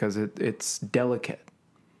way because it's delicate.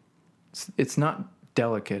 It's not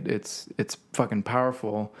delicate. It's fucking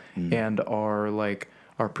powerful, and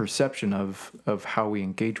our perception of how we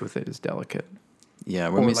engage with it is delicate. Yeah.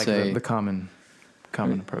 When Or we like say the common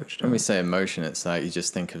approach to when we it. say emotion, it's like you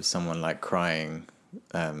just think of someone like crying,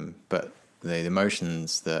 but the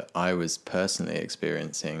emotions that I was personally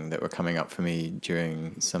experiencing that were coming up for me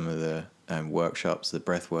during some of the workshops, the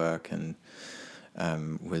breath work, and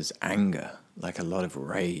was anger, like a lot of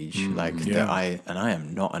rage, yeah. that I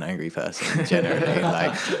am not an angry person generally,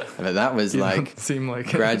 but that was You like don't seem like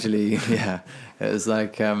it. gradually, yeah, it was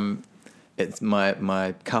like it's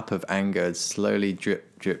my cup of anger slowly drip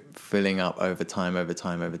filling up over time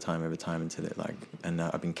until it and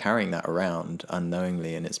I've been carrying that around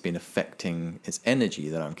unknowingly, and it's been affecting its energy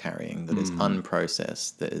that I'm carrying that is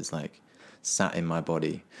unprocessed, that is like sat in my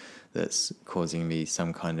body, that's causing me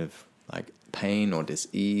some kind of like pain or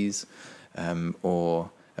dis-ease,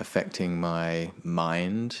 or affecting my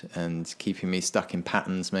mind and keeping me stuck in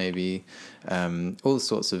patterns, maybe all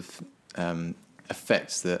sorts of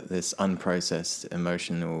effects that this unprocessed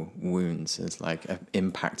emotional wounds is like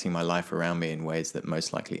impacting my life around me in ways that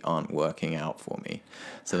most likely aren't working out for me.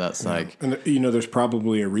 So that's like, And there's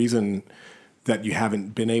probably a reason that you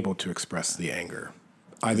haven't been able to express the anger.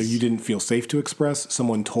 Either you didn't feel safe to express,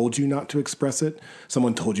 someone told you not to express it,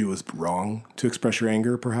 someone told you it was wrong to express your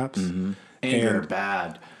anger, perhaps. Anger, And-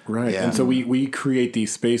 bad. Right. Yeah. And so we create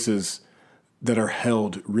these spaces that are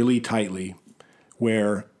held really tightly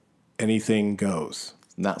where anything goes.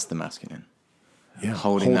 that's the masculine. Yeah.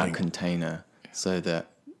 Holding that container so that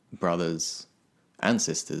brothers and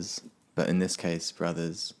sisters, but in this case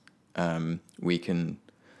brothers, we can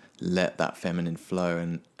let that feminine flow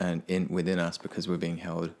and in within us because we're being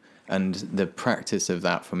held. And the practice of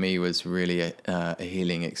that for me was really a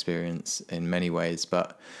healing experience in many ways.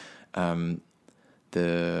 But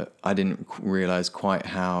I didn't realize quite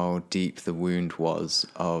how deep the wound was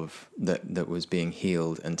of that was being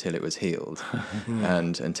healed until it was healed,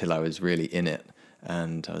 and until I was really in it.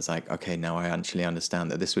 And I was like, okay, now I actually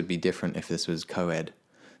understand that this would be different if this was co-ed.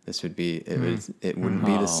 This would be it wouldn't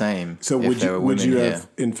be the same. So if would you here. have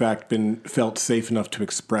in fact felt safe enough to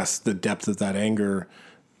express the depth of that anger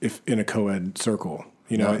if in a co-ed circle?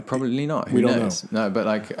 You know, No, probably not. Who we don't knows? No, but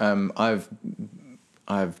like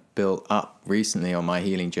I've built up recently on my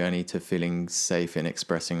healing journey to feeling safe in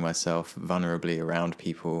expressing myself vulnerably around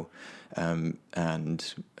people,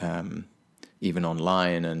 and even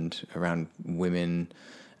online and around women,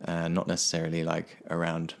 not necessarily like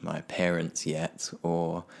around my parents yet,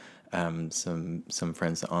 or some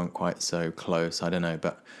friends that aren't quite so close. I don't know,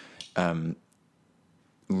 but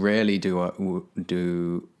rarely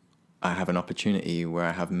do I have an opportunity where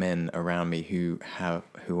I have men around me who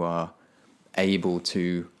are able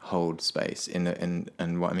to hold space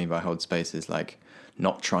and what I mean by hold space is like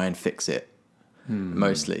not try and fix it.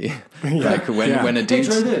 Mostly, like when a dude,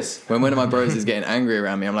 when one of my bros is getting angry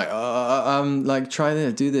around me, I'm like, like try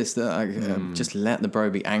this, do this. Just let the bro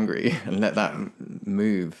be angry and let that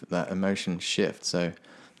move, that emotion shift. So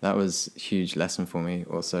that was a huge lesson for me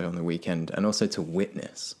also on the weekend, and also to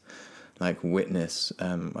witness my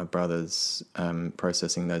brother's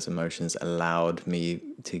processing those emotions allowed me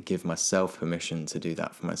to give myself permission to do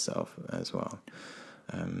that for myself as well,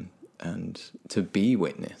 and to be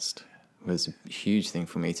witnessed was a huge thing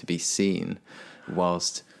for me, to be seen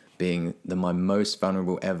whilst being my most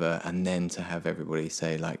vulnerable ever, and then to have everybody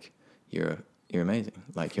say like you're amazing,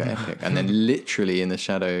 like you're epic. And then literally in the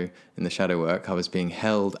shadow work I was being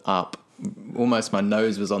held up, almost my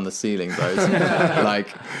nose was on the ceiling, bros,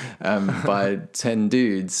 like by 10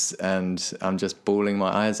 dudes, and I'm just bawling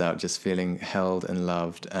my eyes out, just feeling held and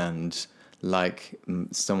loved, and like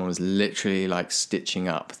someone was literally like stitching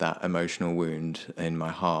up that emotional wound in my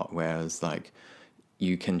heart, where I was like,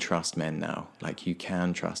 you can trust men now, like you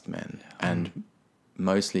can trust men, and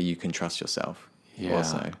mostly you can trust yourself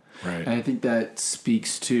also. Right. And I think that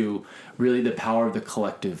speaks to really the power of the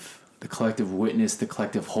collective witness, the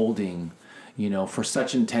collective holding, you know, for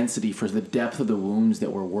such intensity, for the depth of the wounds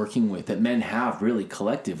that we're working with, that men have really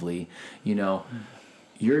collectively. You know,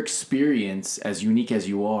 your experience, as unique as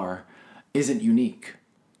you are, isn't unique.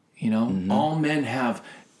 You know, all men have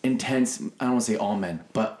intense, I don't want to say all men,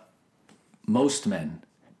 but most men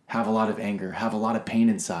have a lot of anger, have a lot of pain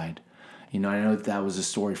inside. You know, I know that was a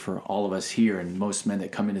story for all of us here and most men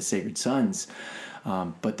that come into Sacred Sons.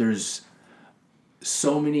 But there's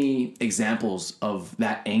so many examples of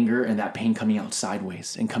that anger and that pain coming out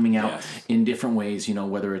sideways and coming out in different ways, you know,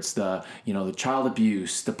 whether it's the child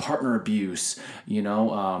abuse, the partner abuse, you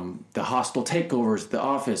know, the hostile takeovers, the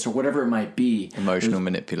office, or whatever it might be. Emotional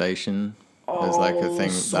manipulation. There's like a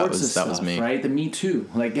thing that was me. Right? The Me Too,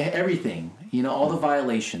 like everything, you know, all the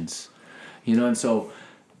violations, you know, and so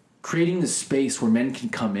creating the space where men can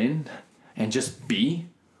come in and just be,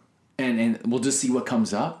 and we'll just see what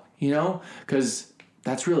comes up, you know, because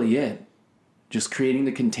that's really it. Just creating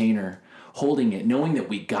the container, holding it, knowing that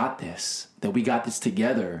we got this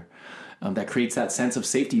together. That creates that sense of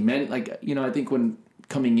safety. Men, like, you know, I think when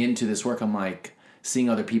coming into this work, I'm like seeing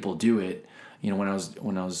other people do it. You know, when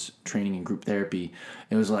I was training in group therapy,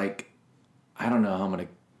 it was like, I don't know how I'm gonna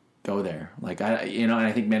go there. Like, and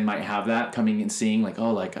I think men might have that coming and seeing like,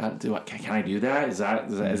 oh, like, can I do that? Is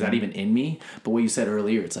that even in me? But what you said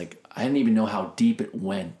earlier, it's like, I didn't even know how deep it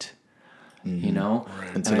went, you know?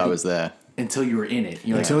 Right. Until I was there. Until you were in it.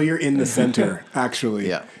 Until you're in the center, actually.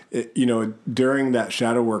 Yeah. You know, during that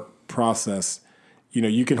shadow work process, you know,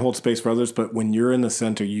 you can hold space for others, but when you're in the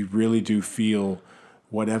center, you really do feel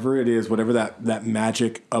whatever it is, whatever that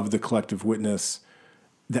magic of the collective witness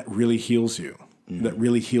that really heals you, that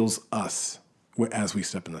really heals us as we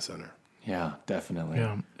step in the center. Yeah, definitely.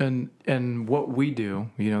 Yeah. And what we do,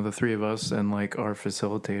 you know, the three of us and like our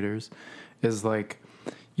facilitators is like,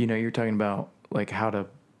 you know, you're talking about like how to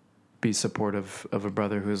be supportive of a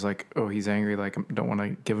brother who's like, oh, he's angry, like don't want to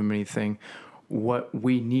give him anything. What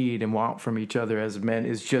we need and want from each other as men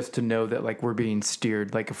is just to know that like we're being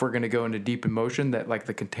steered. Like if we're going to go into deep emotion, that like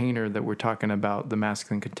the container that we're talking about, the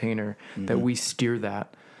masculine container, that we steer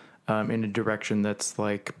that in a direction that's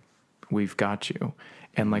like, we've got you.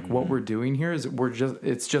 And like what we're doing here is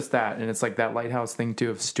it's just that. And it's like that lighthouse thing too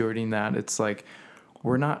of stewarding that. It's like,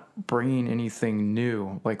 we're not bringing anything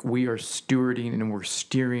new. Like we are stewarding and we're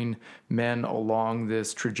steering men along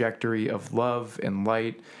this trajectory of love and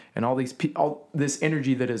light and all this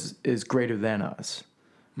energy that is greater than us,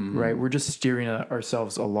 right? We're just steering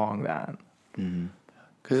ourselves along that.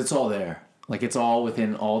 Because it's all there. Like it's all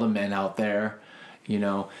within all the men out there. you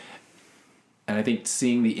know. And I think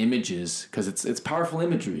seeing the images, because it's powerful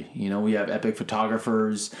imagery, you know, we have epic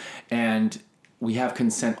photographers and we have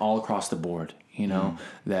consent all across the board, you know,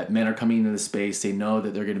 that men are coming into the space, they know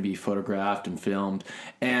that they're going to be photographed and filmed,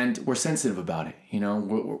 and we're sensitive about it, you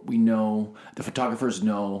know, we know, the photographers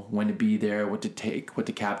know when to be there, what to take, what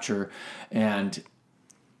to capture, and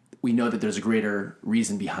we know that there's a greater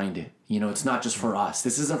reason behind it. You know, it's not just for us.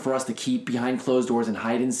 This isn't for us to keep behind closed doors and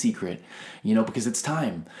hide in secret, you know, because it's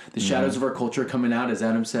time. The shadows of our culture are coming out, as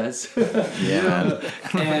Adam says. Yeah.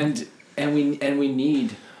 and we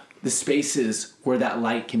need the spaces where that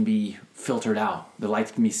light can be filtered out. The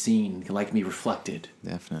light can be seen. The light can be reflected.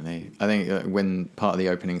 Definitely. I think when part of the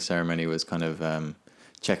opening ceremony was kind of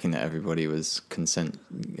checking that everybody was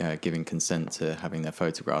giving consent to having their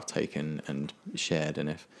photograph taken and shared, and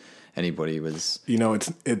if anybody was, you know,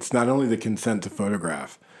 it's not only the consent to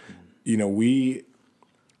photograph. You know, we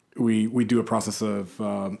do a process of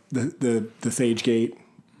the sage gate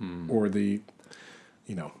or the,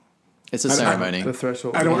 you know, it's a ceremony. The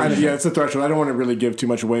threshold. It's a threshold. I don't want to really give too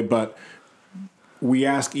much away, but we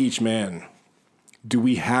ask each man, do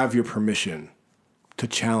we have your permission to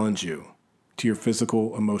challenge you to your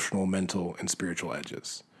physical, emotional, mental, and spiritual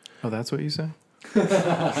edges? Oh, that's what you say?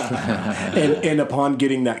 and upon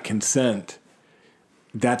getting that consent,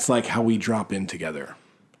 that's like how we drop in together.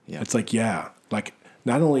 Yeah. It's like, yeah, like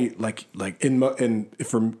not only like in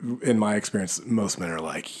my experience, most men are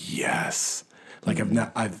like, yes, like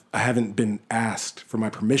I haven't been asked for my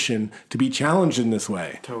permission to be challenged in this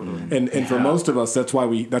way. Totally. And for most of us, that's why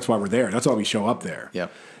we're there. That's why we show up there. Yeah.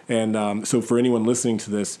 And so for anyone listening to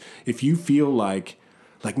this, if you feel like,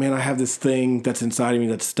 man, I have this thing that's inside of me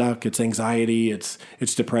that's stuck. It's anxiety. It's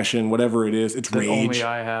depression. Whatever it is. It's that rage. Only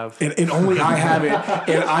I have. And only I have it.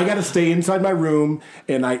 And I got to stay inside my room.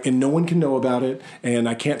 And no one can know about it. And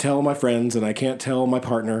I can't tell my friends. And I can't tell my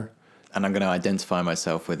partner. And I'm going to identify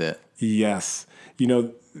myself with it. Yes. You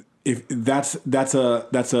know, if that's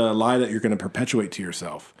a lie that you're going to perpetuate to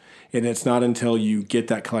yourself. And it's not until you get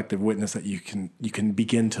that collective witness that you can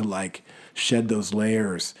begin to like shed those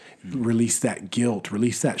layers, release that guilt,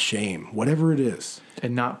 release that shame, whatever it is,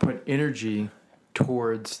 and not put energy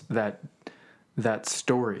towards that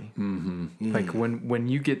story. Mm-hmm. Like when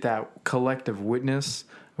you get that collective witness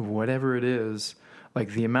of whatever it is,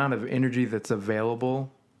 like the amount of energy that's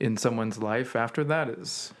available in someone's life after that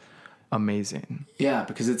is amazing. Yeah,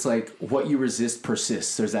 because it's like what you resist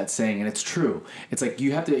persists. There's that saying, and it's true. It's like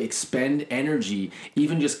you have to expend energy,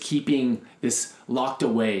 even just keeping this locked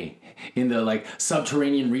away in the like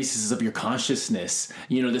subterranean recesses of your consciousness.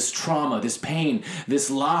 You know, this trauma, this pain,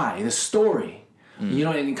 this lie, this story. You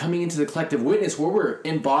know, and coming into the collective witness where we're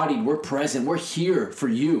embodied, we're present, we're here for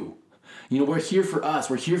you. You know, we're here for us.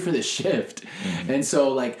 We're here for this shift. And so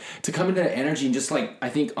like to come into that energy and just like, I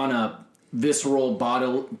think on a visceral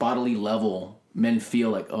bodily level, men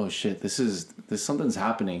feel like, oh shit, this something's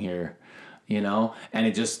happening here, you know, and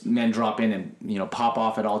it just men drop in and, you know, pop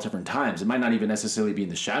off at all different times. It might not even necessarily be in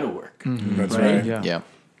the shadow work. That's right.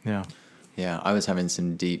 Yeah. I was having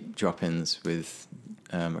some deep drop-ins with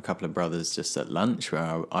a couple of brothers just at lunch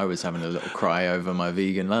where I was having a little cry over my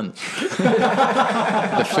vegan lunch.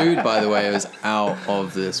 The food, by the way, was out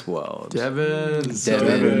of this world. Devin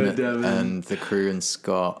and the crew and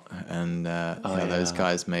Scott and those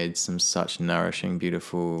guys made some such nourishing,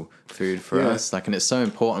 beautiful food for us. Like, and it's so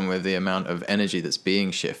important with the amount of energy that's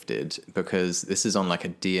being shifted, because this is on like a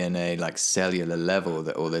DNA, like cellular level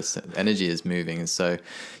that all this energy is moving, and so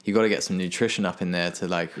you got to get some nutrition up in there to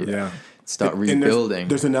like start rebuilding.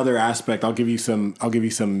 There's another aspect. I'll give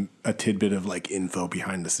you a tidbit of like info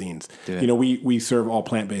behind the scenes. You know, we serve all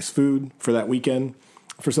plant-based food for that weekend.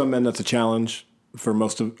 For some men, that's a challenge. For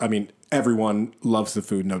everyone loves the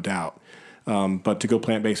food, no doubt. But to go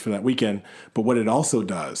plant-based for that weekend. But what it also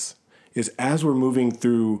does is, as we're moving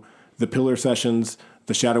through the pillar sessions,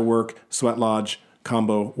 the shadow work, sweat lodge,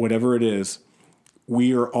 combo, whatever it is,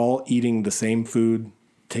 we are all eating the same food,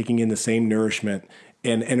 taking in the same nourishment.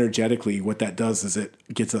 And energetically, what that does is it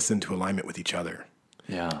gets us into alignment with each other.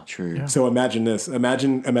 Yeah, true. Yeah. So imagine this.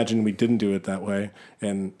 Imagine we didn't do it that way,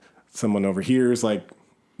 and someone over here is like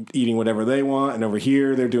eating whatever they want, and over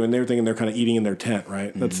here they're doing their thing, and they're kind of eating in their tent,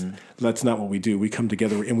 right? That's not what we do. We come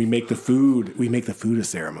together and we make the food. We make the food a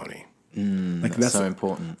ceremony. Like that's so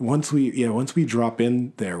important. Once we drop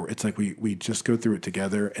in there, it's like we just go through it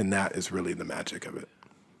together, and that is really the magic of it.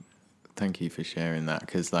 Thank you for sharing that,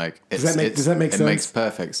 because like does that make sense? It makes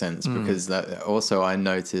perfect sense because that also I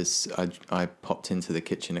noticed I popped into the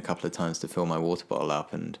kitchen a couple of times to fill my water bottle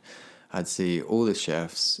up, and I'd see all the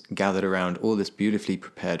chefs gathered around all this beautifully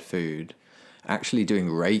prepared food, actually doing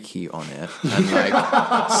Reiki on it and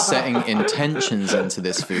like setting intentions into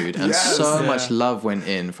this food, and much love went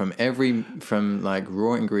in from like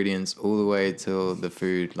raw ingredients all the way till the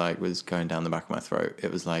food like was going down the back of my throat.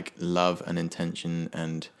 It was like love and intention,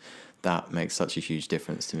 and that makes such a huge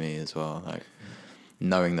difference to me as well, like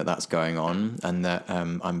knowing that that's going on and that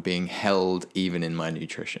I'm being held even in my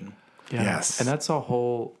nutrition. Yes. And that's a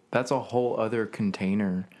whole other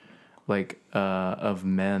container like of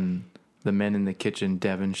men, the men in the kitchen.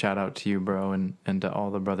 Devin, shout out to you, bro, and to all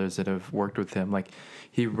the brothers that have worked with him. Like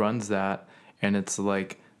he runs that, and it's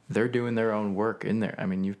like they're doing their own work in there. I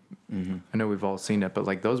mean, I know we've all seen it, but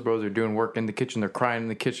like those bros are doing work in the kitchen. They're crying in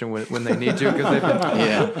the kitchen when they need to, because they've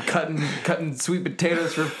been cutting sweet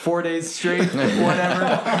potatoes for 4 days straight,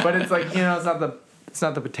 whatever. But it's like, it's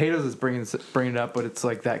not the potatoes that's bringing it up, but it's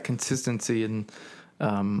like that consistency and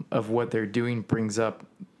of what they're doing brings up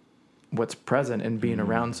what's present, and being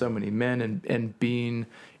around so many men and being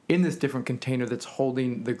in this different container that's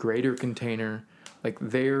holding the greater container. Like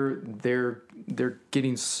they're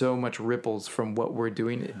getting so much ripples from what we're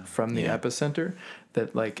doing from the epicenter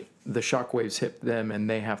that like the shockwaves hit them, and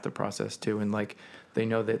they have to process too. And like they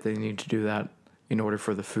know that they need to do that in order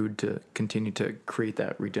for the food to continue to create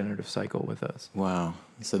that regenerative cycle with us. Wow.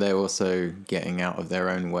 So they're also getting out of their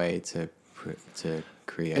own way to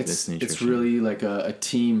create this nutrition. It's really like a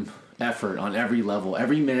team effort on every level.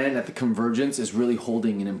 Every man at the Convergence is really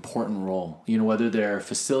holding an important role. Whether they're a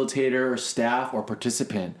facilitator or staff or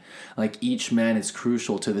participant, like each man is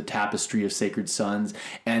crucial to the tapestry of Sacred Sons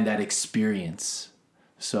and that experience.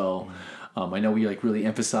 So I know we like really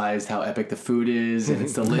emphasized how epic the food is, and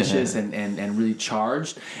it's delicious and really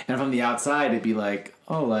charged. And from the outside, it'd be like,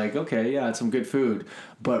 oh, like, okay, yeah, it's some good food.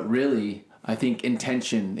 But really, I think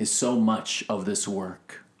intention is so much of this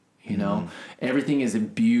work. Everything is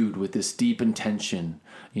imbued with this deep intention,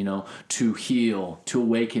 to heal, to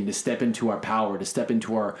awaken, to step into our power, to step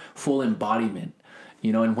into our full embodiment,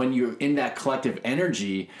 and when you're in that collective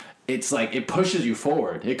energy, it's like it pushes you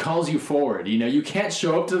forward. It calls you forward. You can't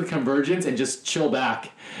show up to the Convergence and just chill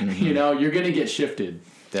back. You're going to get shifted.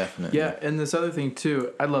 Definitely. Yeah, and this other thing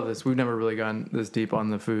too, I love this. We've never really gone this deep on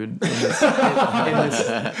the food in this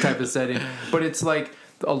type of setting. But it's like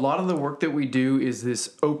a lot of the work that we do is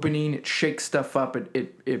this opening. It shakes stuff up.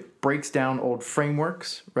 It breaks down old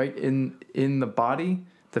frameworks, right, in the body,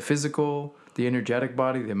 the physical, the energetic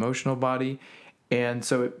body, the emotional body. And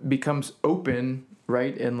so it becomes open,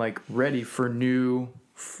 right, and like ready for new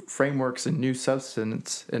frameworks and new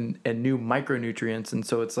substance and new micronutrients. And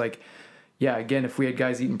so it's like, yeah, again, if we had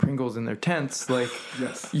guys eating Pringles in their tents, like,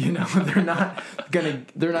 they're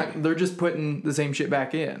just putting the same shit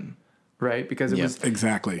back in. Right, because it was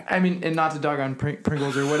exactly. I mean, and not to dog on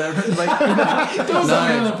Pringles or whatever. Like, I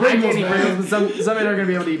can't eat Pringles, but some men are going to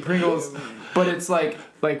be able to eat Pringles. But it's like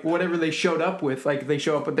whatever they showed up with, like they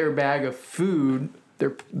show up with their bag of food,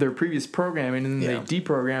 their previous programming, and then they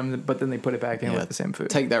deprogram it, but then they put it back in with the same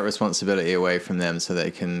food. Take that responsibility away from them, so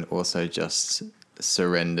they can also just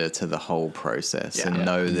surrender to the whole process and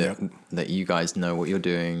know that you guys know what you're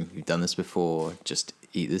doing. You've done this before. Just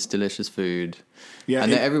eat this delicious food. Yeah,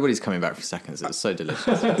 and everybody's coming back for seconds. It's so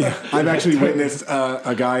delicious. I've actually witnessed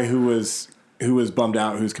a guy who was bummed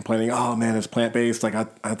out, who's complaining, "Oh man, it's plant-based. Like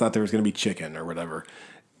I thought there was going to be chicken or whatever."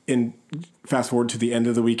 And fast forward to the end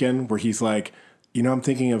of the weekend, where he's like, I'm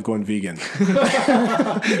thinking of going vegan.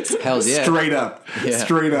 Hell yeah. Straight up.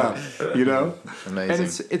 Amazing.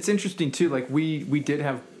 And it's interesting too. Like we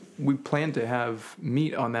planned to have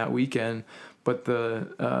meat on that weekend, but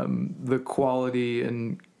the quality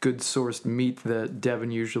and good sourced meat that Devin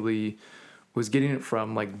usually was getting it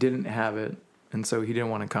from, like, didn't have it, and so he didn't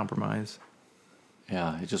want to compromise.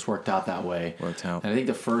 Yeah, it just worked out that way. Worked out. And I think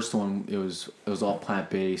the first one, it was all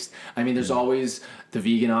plant-based. I mean, there's always the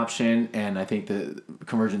vegan option, and I think the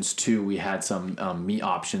Convergence 2, we had some meat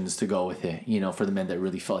options to go with it, for the men that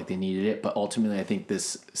really felt like they needed it. But ultimately, I think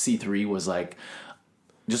this C3 was like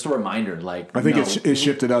just a reminder. Like, I think it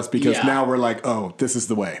shifted us, because now we're like, oh, this is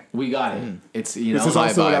the way. We got it. It's, This is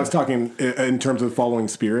also what I was talking in terms of following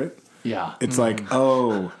spirit. Yeah. It's like,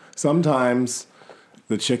 oh, sometimes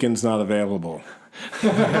the chicken's not available.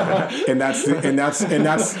 and that's an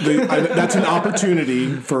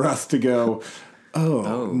opportunity for us to go,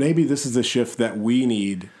 maybe this is a shift that we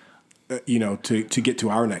need, to get to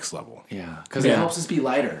our next level. Yeah, because it helps us be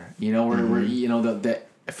lighter. We're the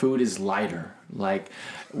food is lighter. Like,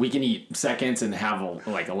 we can eat seconds and have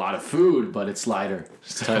a lot of food, but it's lighter.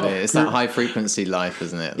 Totally, it's that high frequency life,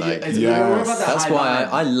 isn't it? Like, that's why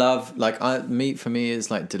I love, like, meat for me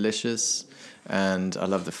is like delicious. And I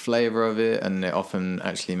love the flavor of it, and it often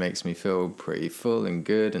actually makes me feel pretty full and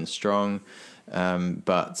good and strong.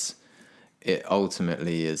 But it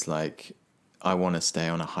ultimately is like, I want to stay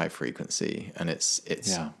on a high frequency, and it's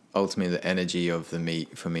ultimately the energy of the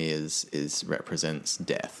meat for me is represents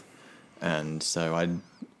death. And so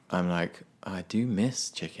I'm like, I do miss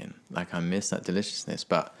chicken. Like, I miss that deliciousness,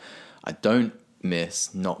 but I don't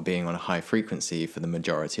miss not being on a high frequency for the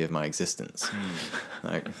majority of my existence.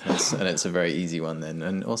 And it's a very easy one then.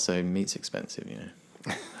 And also, meat's expensive, you know.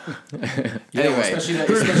 Anyway,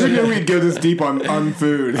 Who knew we'd go this deep on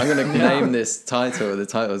food? I'm going to name this title. The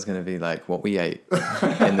title is going to be like what we ate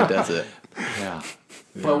in the desert. Yeah.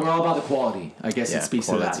 But we're all about the quality. I guess it speaks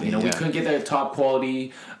quality, to that. You know, we couldn't get that top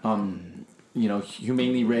quality,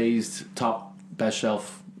 humanely raised, top best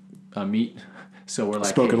shelf meat. So we're like,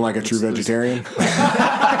 spoken like a true vegetarian. Yeah,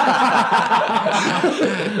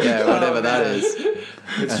 whatever that is.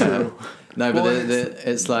 It's true. No, but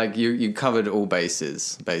it's like you covered all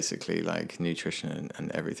bases, basically, like nutrition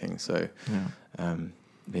and everything. So,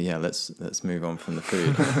 but yeah, let's move on from the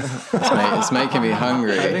food. It's making me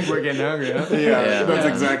hungry. I think we're getting hungry. Huh? Yeah, that's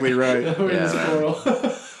exactly right.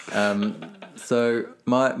 So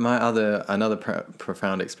another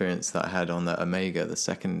profound experience that I had on the Omega, the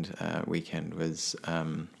second weekend, was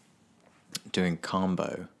doing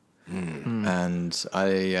Kambo, and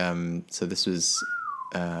I so this was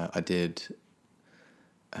I did.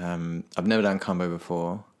 I've never done Kambo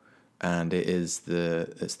before, and it's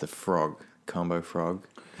the frog, Kambo frog,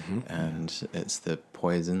 and it's the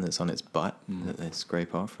poison that's on its butt that they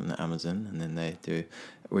scrape off from the Amazon, and then they do.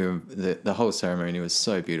 The whole ceremony was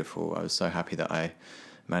so beautiful. I was so happy that I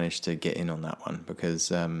managed to get in on that one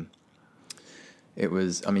because it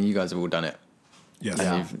was. I mean, you guys have all done it. Yes.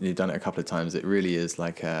 And you've done it a couple of times. It really is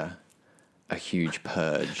like a huge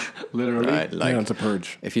purge. Literally. Right? Like, it's a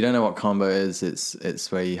purge. If you don't know what Kambo is,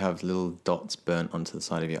 it's where you have little dots burnt onto the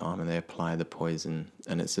side of your arm and they apply the poison,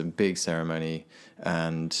 and it's a big ceremony.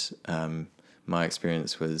 And my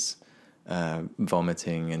experience was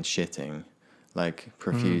vomiting and shitting like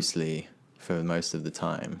profusely for most of the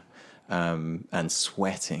time, and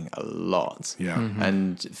sweating a lot. Yeah.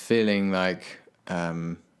 And feeling like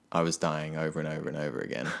I was dying over and over and over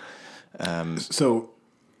again. So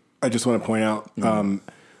I just want to point out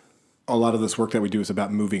a lot of this work that we do is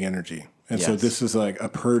about moving energy. And so this is like a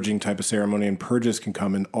purging type of ceremony, and purges can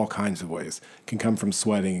come in all kinds of ways. It can come from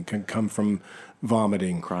sweating. It can come from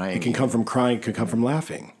vomiting. Crying. It can come from crying. It can come from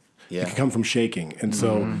laughing. Yeah. It can come from shaking. And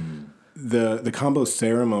so the Kambo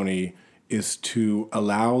ceremony is to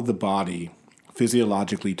allow the body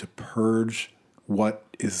physiologically to purge what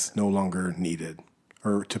is no longer needed,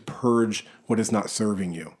 or to purge what is not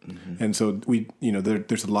serving you. And so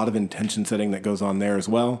there's a lot of intention setting that goes on there as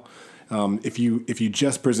well. If you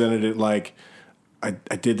just presented it like I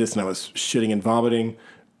did this and I was shitting and vomiting,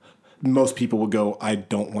 most people would go, I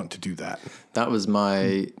don't want to do that. That was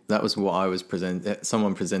what I was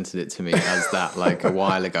someone presented it to me as that like a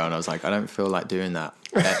while ago, and I was like, I don't feel like doing that.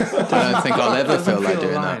 I don't think I'll ever feel like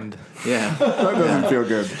doing aligned. that. Yeah. That doesn't feel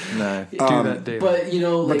good. No. Do that daily. But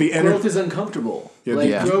growth is uncomfortable.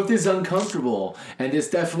 Growth is uncomfortable, and this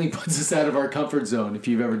definitely puts us out of our comfort zone if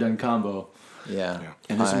you've ever done Kambo. Yeah.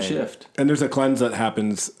 And there's some shift. And there's a cleanse that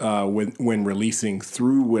happens when releasing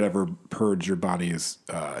through whatever purge your body is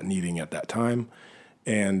needing at that time.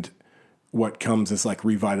 And what comes is like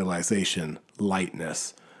revitalization,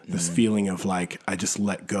 lightness, this feeling of like, I just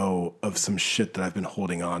let go of some shit that I've been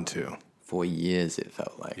holding on to. For years it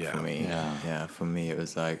felt like for me. Yeah. For me it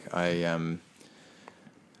was like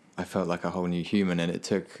I felt like a whole new human, and it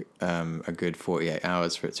took a good 48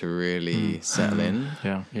 hours for it to really settle in.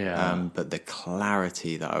 Yeah. But the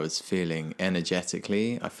clarity that I was feeling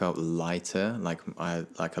energetically, I felt lighter. Like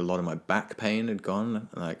a lot of my back pain had gone,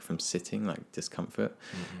 like from sitting, like discomfort,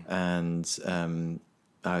 and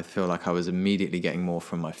I feel like I was immediately getting more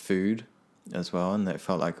from my food as well, and it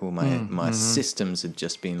felt like all my systems had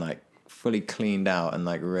just been like fully cleaned out and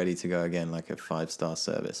like ready to go again, like a 5-star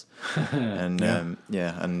service. And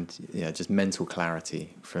just mental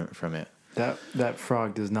clarity from it. That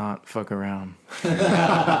frog does not fuck around.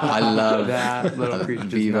 I love that little creature.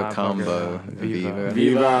 Viva Kambo.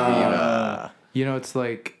 Viva. You know, it's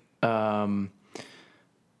like, were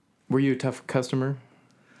you a tough customer?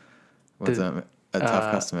 What's that? A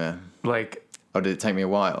tough customer? Like, oh, did it take me a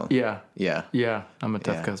while? Yeah. Yeah. I'm a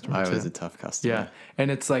tough customer. I too. was a tough customer. Yeah.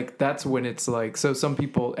 And it's like, that's when it's like, so some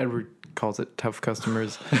people, Edward calls it tough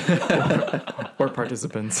customers or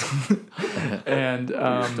participants. And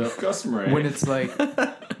Tough customer. when it's like,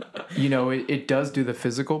 it does do the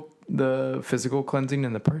physical cleansing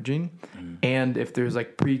and the purging. And if there's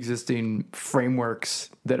like pre-existing frameworks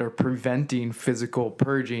that are preventing physical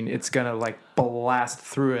purging, it's going to like blast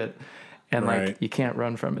through it. And Right. like you can't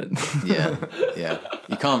run from it. Yeah.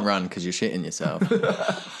 You can't run because you're shitting yourself.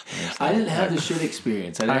 I didn't have the shit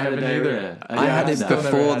experience. I didn't I have the haven't either. diarrhea. I had it that.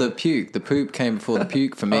 before the puke. The poop came before the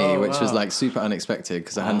puke for me, Oh, which was wow. like super unexpected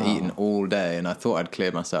because I hadn't eaten all day and I thought I'd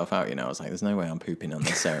cleared myself out. I was like, "There's no way I'm pooping on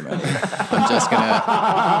this ceremony. I'm just gonna."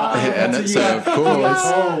 And so of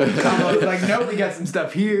course, Combo was like, nope, we got some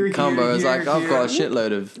stuff here. Combo was like, "I've got a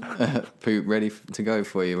shitload of poop ready to go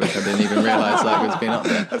for you," which I didn't even realize was being up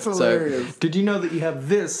there. That's hilarious. Did you know that you have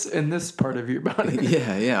this in this part of your body?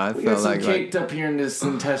 Yeah. I We got felt some like caked up here in this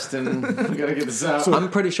intestine. We gotta get this out. I'm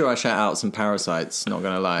pretty sure I shut out some parasites. Not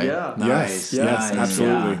gonna lie. Yeah. Nice. Yes,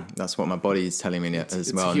 absolutely. Yeah. That's what my body's telling me as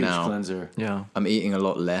It's well a huge now. cleanser. Yeah. I'm eating a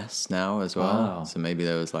lot less now as well. Wow. So maybe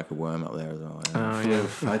there was like a worm up there as well. Oh,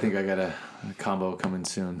 yeah. I think I got a combo coming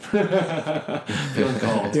soon. Feeling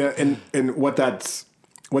cold. Yeah, and what that's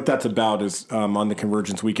about is on the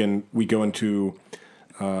Convergence weekend we go into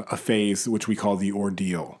a phase which we call the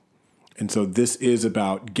ordeal, and so this is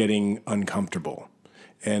about getting uncomfortable,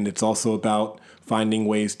 and it's also about finding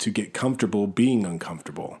ways to get comfortable being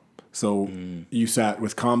uncomfortable. So you sat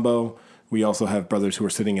with Combo. We also have brothers who are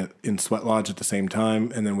sitting in Sweat Lodge at the same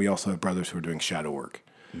time, and then we also have brothers who are doing shadow work.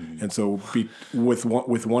 And so with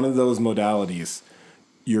one of those modalities,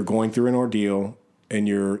 you're going through an ordeal and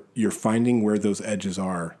you're finding where those edges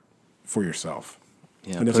are for yourself.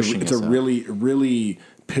 Yeah, And it's a really, really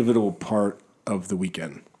pivotal part of the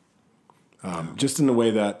weekend. Just in the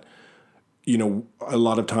way that, a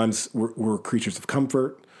lot of times we're creatures of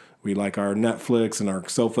comfort. We like our Netflix and our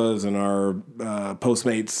sofas and our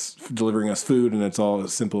Postmates delivering us food, and it's all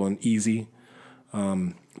simple and easy.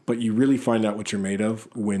 But you really find out what you're made of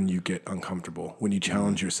when you get uncomfortable, when you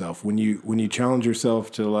challenge yourself, when you challenge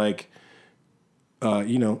yourself to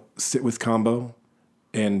sit with Combo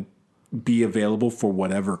and be available for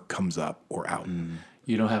whatever comes up or out.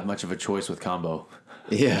 You don't have much of a choice with Combo.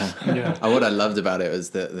 Yeah. Yeah. What I loved about it was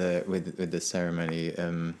that with the ceremony,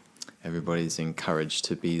 everybody's encouraged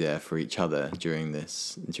to be there for each other during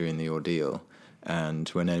the ordeal, and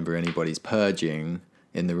whenever anybody's purging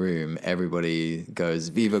in the room, everybody goes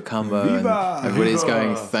 "Viva Combo!" Viva! And everybody's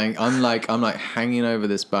going I'm like hanging over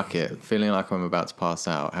this bucket, feeling like I'm about to pass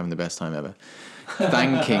out, having the best time ever.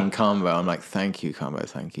 Thanking Combo, I'm like, "Thank you, Combo,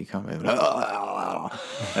 thank you, Combo."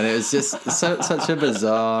 And it was just such a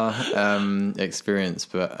bizarre experience,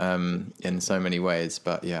 but in so many ways.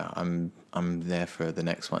 But yeah, I'm there for the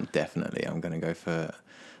next one. Definitely, I'm going to go for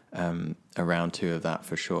a round 2 of that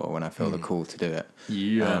for sure when I feel the call to do it.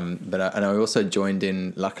 Yeah. But I also joined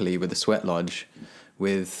in luckily with the Sweat Lodge,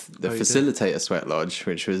 with the facilitator Sweat Lodge,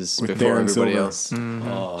 which was With before Darren everybody Silver. else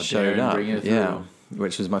Oh, showed Darren up. bringing it through. Yeah.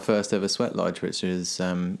 Which was my first ever Sweat Lodge, which is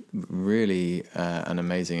really an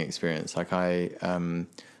amazing experience. Like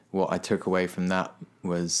what I took away from that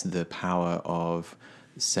was the power of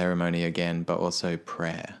ceremony again, but also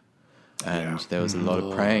prayer. And there was a lot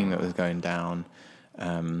of praying that was going down.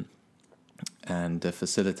 And the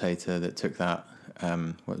facilitator that took that,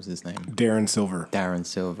 what was his name? Darren Silver. Darren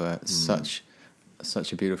Silver.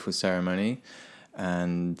 Such a beautiful ceremony.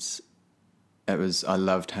 And I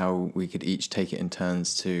loved how we could each take it in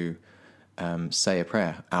turns to say a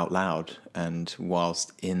prayer out loud, and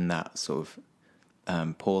whilst in that sort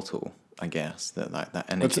of portal, I guess that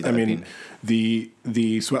energy.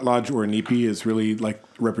 The Sweat Lodge or Inipi is really like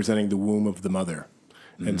representing the womb of the mother,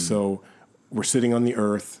 and so we're sitting on the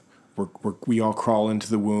earth. We all crawl into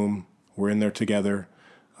the womb. We're in there together.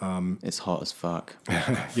 It's hot as fuck.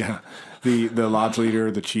 Yeah, the lodge leader,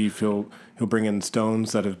 the chief, he'll bring in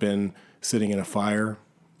stones that have been sitting in a fire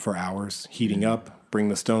for hours, heating up, bring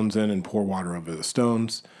the stones in and pour water over the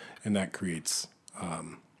stones, and that creates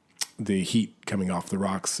the heat coming off the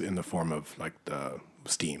rocks in the form of like the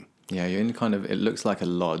steam. Yeah, you're in it looks like a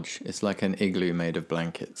lodge. It's like an igloo made of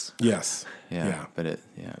blankets. Yes. Yeah. But it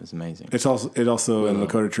was amazing. It also in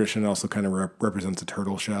Lakota tradition also kind of represents a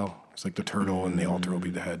turtle shell. It's like the turtle and the altar will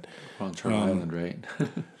be the head. We're on Turtle Island, right?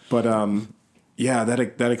 But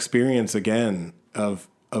that experience again of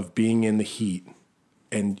being in the heat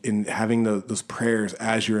and in having those prayers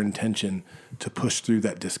as your intention to push through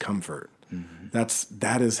that discomfort. Mm-hmm. That's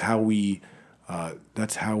how we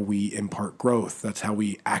impart growth. That's how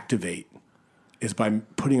we activate, is by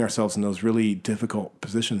putting ourselves in those really difficult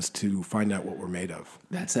positions to find out what we're made of.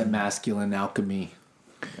 That's that masculine alchemy.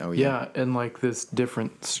 Oh Yeah, and like this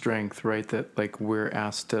different strength, right? That like we're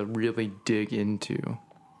asked to really dig into.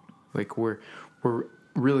 Like we're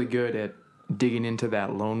really good at digging into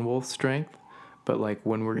that lone wolf strength, but like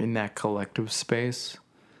when we're in that collective space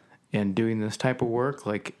and doing this type of work,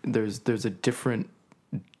 like there's a different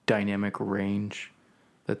dynamic range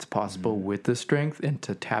that's possible with the strength, and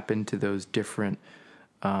to tap into those different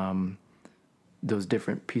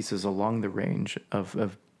pieces along the range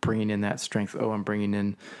of bringing in that strength. Oh, I'm bringing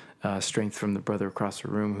in strength from the brother across the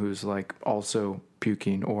room who's like also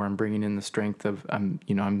puking, or I'm bringing in the strength of I'm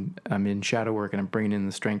in shadow work and I'm bringing in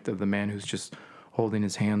the strength of the man who's just holding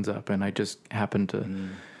his hands up, and I just happen to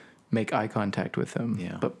make eye contact with him.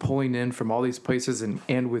 Yeah. But pulling in from all these places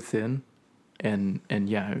and within, and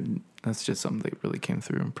yeah, that's just something that really came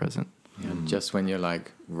through and present. Yeah, just when you're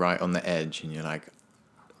like right on the edge and you're like,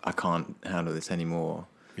 I can't handle this anymore.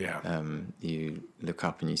 Yeah. You look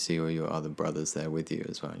up and you see all your other brothers there with you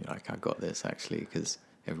as well. You're like, I got this actually, because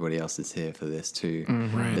everybody else is here for this too.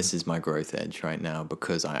 Right. This is my growth edge right now,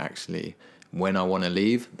 because I actually, when I want to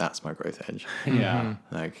leave, that's my growth edge. Yeah,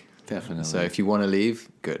 Like, definitely. so if you want to leave,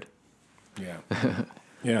 good. Yeah.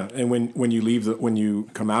 Yeah. And when you leave, when you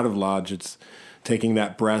come out of Lodge, it's taking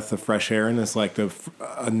that breath of fresh air, and it's like a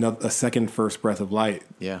second first breath of light.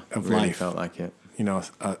 Yeah, Of really life. felt like it. You know,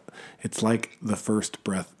 it's like the first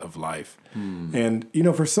breath of life. And, you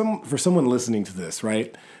know, for someone listening to this,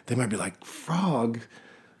 right, they might be like, Frog,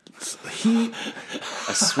 A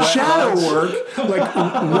sweat shadow lodge. work? Like,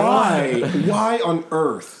 why on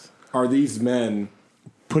earth are these men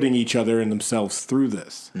putting each other and themselves through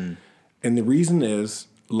this? And the reason is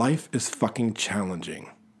life is fucking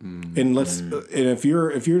challenging. And and if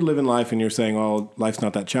you're living life and you're saying, oh, life's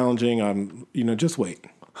not that challenging, just wait.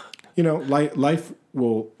 You know, life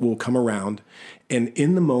will come around, and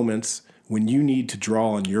in the moments when you need to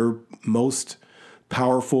draw on your most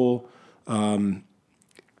powerful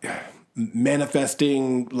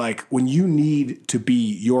manifesting, like when you need to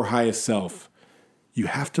be your highest self, you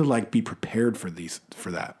have to like be prepared for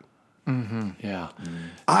that. yeah.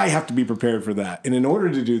 I have to be prepared for that, and in order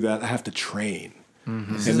to do that, I have to train.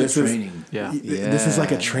 This And is training. Yeah. This is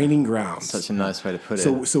like a training ground. Such a nice way to put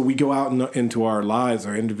it. So we go out into our lives,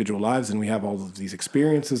 our individual lives, and we have all of these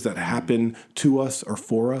experiences that happen to us or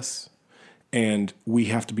for us, and we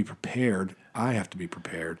have to be prepared. I have to be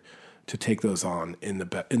prepared to take those on in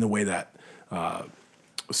the way that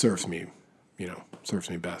serves me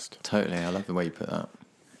best. Totally. I love the way you put that.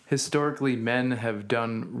 Historically, men have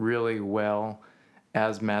done really well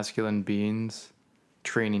as masculine beings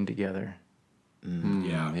training together.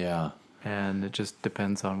 Yeah. And it just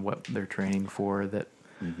depends on what they're training for that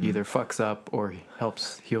either fucks up or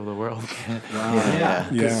helps heal the world. Yeah.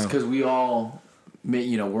 Yeah. Because we all,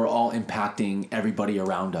 we're all impacting everybody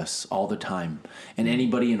around us all the time, and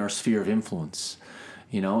anybody in our sphere of influence,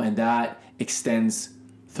 and that extends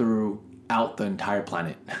throughout the entire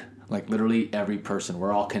planet. Like literally every person,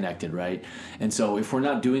 we're all connected, right? And so if we're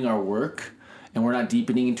not doing our work, and we're not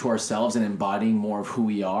deepening into ourselves and embodying more of who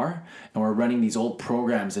we are, and we're running these old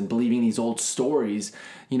programs and believing these old stories,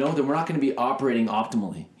 then we're not going to be operating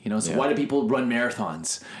optimally. So why do people run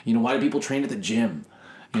marathons? Why do people train at the gym?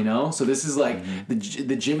 So this is like the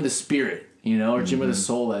gym of the spirit, or gym of the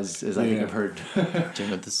soul, as I think I've heard.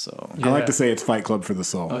 Gym of the soul. I like to say it's Fight Club for the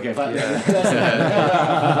soul. Okay, fine.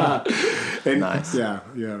 Nice. Yeah,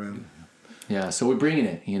 man. Yeah, so we're bringing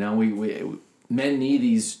it. We men need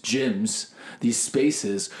these gyms, these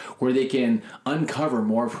spaces where they can uncover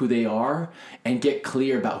more of who they are and get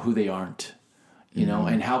clear about who they aren't.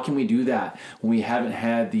 And how can we do that when we haven't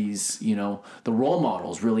had these, the role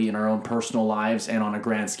models really in our own personal lives and on a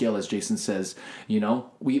grand scale, as Jason says,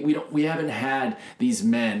 we haven't had these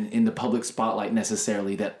men in the public spotlight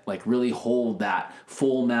necessarily that like really hold that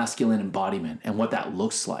full masculine embodiment and what that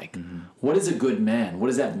looks like. What is a good man? What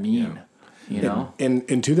does that mean?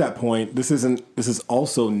 And to that point, this is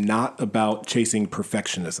also not about chasing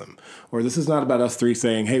perfectionism, or this is not about us three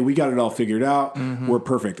saying, hey, we got it all figured out. We're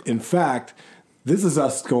perfect. In fact, this is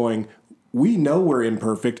us going, we know we're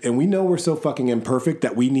imperfect, and we know we're so fucking imperfect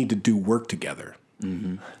that we need to do work together.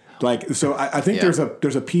 Like, so I think there's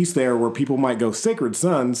a piece there where people might go, Sacred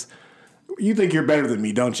Sons, you think you're better than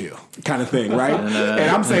me, don't you? Kind of thing, right?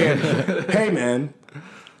 And I'm saying, hey, man,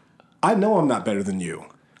 I know I'm not better than you.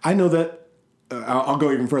 I know that. I'll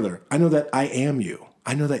go even further. I know that I am you.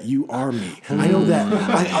 I know that you are me. I know that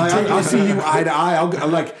I see you eye to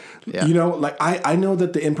eye. I know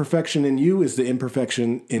that the imperfection in you is the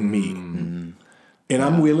imperfection in me. And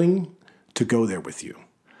I'm willing to go there with you.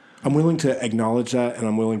 I'm willing to acknowledge that, and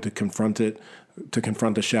I'm willing to confront it, to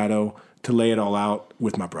confront the shadow, to lay it all out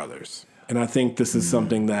with my brothers. And I think this is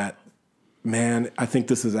something that, I think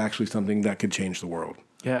this is actually something that could change the world.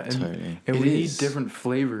 Yeah, and we need different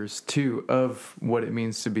flavors too of what it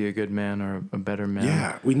means to be a good man or a better man.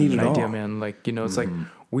 Yeah, we need an it all. ideal man. Like it's like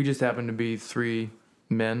we just happen to be three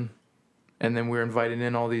men And then we're inviting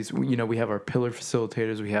in all these, we have our pillar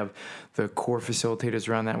facilitators, we have the core facilitators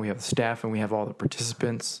around that, we have the staff, and we have all the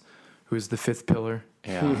participants, who's the fifth pillar.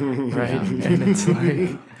 Yeah. Right? And it's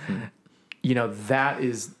like, that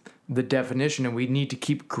is the definition, and we need to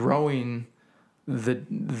keep growing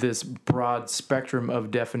this broad spectrum of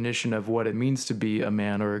definition of what it means to be a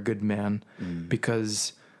man or a good man,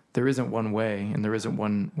 because there isn't one way and there isn't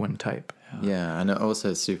one type. Yeah, and also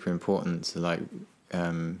it's super important to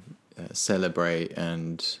celebrate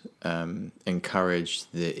and encourage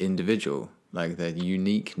the individual, like the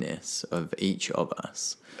uniqueness of each of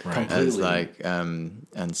us, as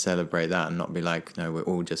and celebrate that, and not be like, no, we're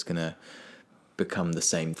all just gonna become the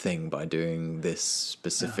same thing by doing this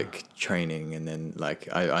specific training, and then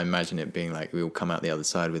I imagine it being like we all come out the other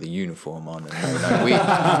side with a uniform on, and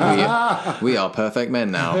we are perfect men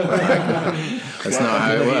now. That's not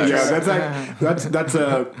how it works.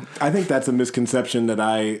 Yeah, I think that's a misconception that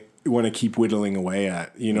I want to keep whittling away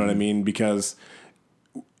at. You know what I mean? Because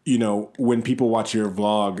when people watch your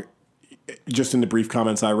vlog, just in the brief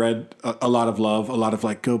comments I read, a lot of love, a lot of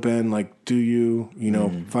go Ben, do you,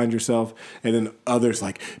 find yourself. And then others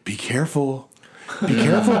be careful. Be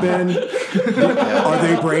careful, Ben. Are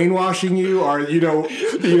they brainwashing you? Are,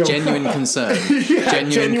 genuine concern.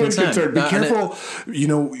 Genuine concern. Be careful.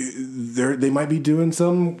 They might be doing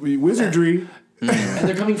some wizardry. And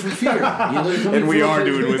they're coming from fear. And we are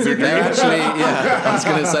doing wizardry. They're actually, I was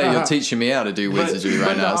going to say, you're teaching me how to do wizardry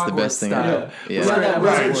right now. It's the best thing ever. Yeah.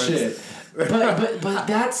 Right. Shit. But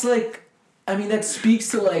that's that speaks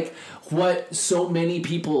to what so many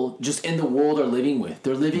people just in the world are living with.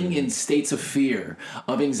 They're living in states of fear,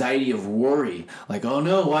 of anxiety, of worry. Oh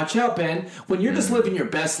no, watch out, Ben. When you're just living your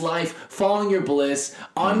best life, following your bliss,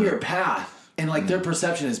 on your path. And their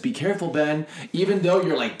perception is, be careful, Ben. Even though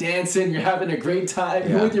you're dancing, you're having a great time,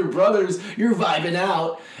 you're with your brothers, you're vibing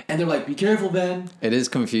out. And they're like, be careful, Ben. It is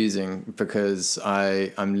confusing because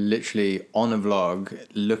I'm literally on a vlog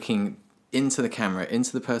looking into the camera,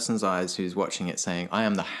 into the person's eyes who's watching it, saying, I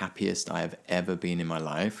am the happiest I have ever been in my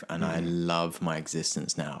life, and I love my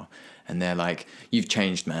existence now. And they're like, you've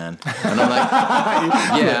changed, man. And I'm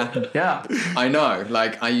like, yeah, I know.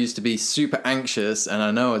 I used to be super anxious, and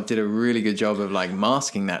I know I did a really good job of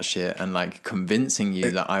masking that shit and convincing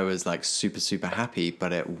you that I was super, super happy.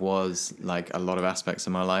 But it was a lot of aspects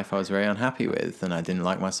of my life I was very unhappy with, and I didn't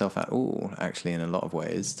like myself at all, actually, in a lot of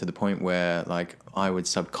ways, to the point where I would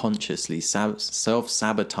subconsciously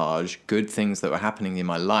self-sabotage good things that were happening in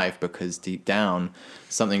my life because deep down,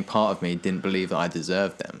 part of me didn't believe that I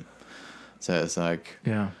deserved them. So it's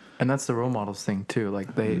yeah, and that's the role models thing too.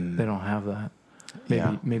 They don't have that.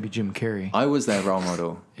 Maybe Jim Carrey. I was their role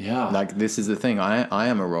model. Yeah. This is the thing. I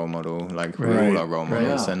am a role model. We all are role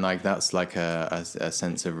models, and that's a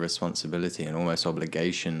sense of responsibility and almost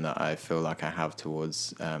obligation that I feel I have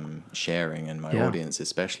towards sharing, and my audience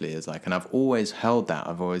especially is and I've always held that.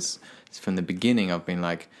 I've always, from the beginning, I've been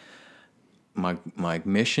my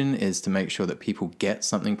mission is to make sure that people get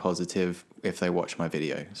something positive if they watch my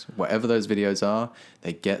videos. Whatever those videos are,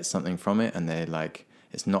 they get something from it, and they're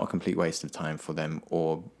it's not a complete waste of time for them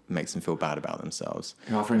or makes them feel bad about themselves.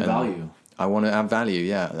 You're offering value. I want to add value,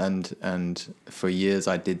 yeah. And for years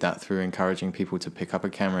I did that through encouraging people to pick up a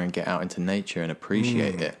camera and get out into nature and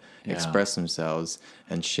appreciate it, express themselves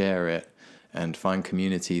and share it, and find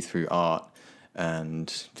community through art and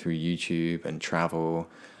through YouTube and travel.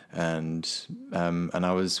 And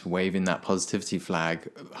I was waving that positivity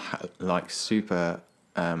flag super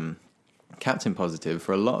Captain Positive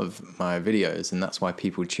for a lot of my videos, and that's why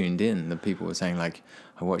people tuned in. The people were saying I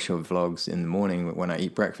watch your vlogs in the morning when I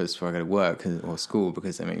eat breakfast before I go to work or school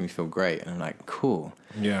because they make me feel great. And I'm like, cool,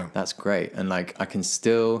 yeah, that's great. And you can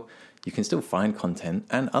still find content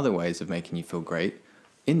and other ways of making you feel great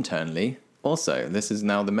internally. Also, this is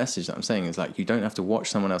now the message that I'm saying is you don't have to watch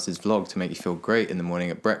someone else's vlog to make you feel great in the morning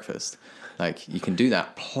at breakfast. You can do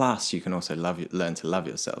that. Plus, you can also learn to love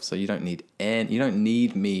yourself. So you don't need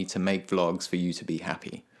me to make vlogs for you to be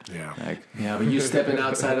happy. Yeah. But you stepping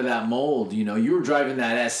outside of that mold, you were driving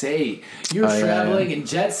that S8, you're traveling and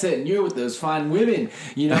jet setting, you're with those fine women,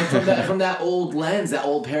 from that old lens, that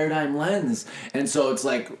old paradigm lens. And so it's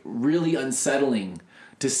really unsettling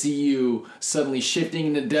to see you suddenly shifting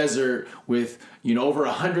in the desert with over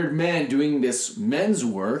 100 men doing this men's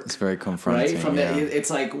work. It's very confronting. Right? That,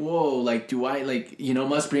 it's whoa, do I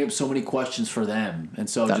must bring up so many questions for them, and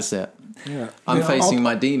so that's it. Yeah, I'm facing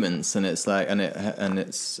my demons, and it's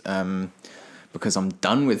it's because I'm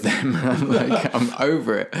done with them. I'm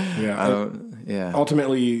over it. Yeah.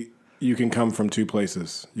 Ultimately, you can come from two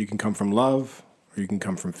places. You can come from love, or you can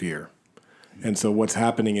come from fear. And so what's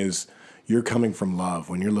happening is you're coming from love.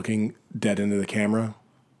 When you're looking dead into the camera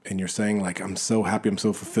and you're saying like, I'm so happy, I'm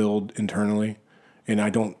so fulfilled internally, and I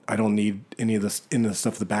don't need any of this in the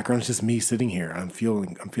stuff in the background. It's just me sitting here. I'm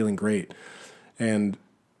feeling great. And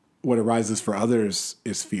what arises for others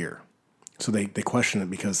is fear. So they question it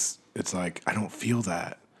because it's like, I don't feel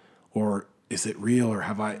that, or is it real, or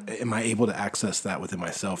am I able to access that within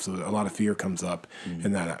myself? So a lot of fear comes up,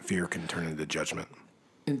 and that fear can turn into judgment.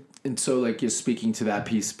 And so, like, just speaking to that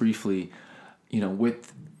piece briefly,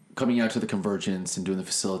 with coming out to the Convergence and doing the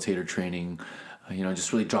facilitator training,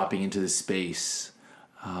 just really dropping into this space,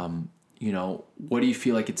 what do you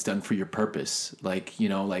feel like it's done for your purpose? Like,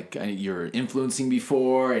 you're influencing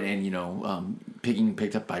before and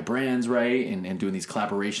picked up by brands, right? And doing these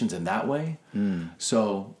collaborations in that way.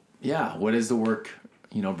 So, yeah, what is the work,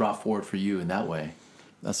 brought forward for you in that way?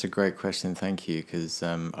 That's a great question. Thank you. Because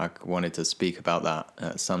I wanted to speak about that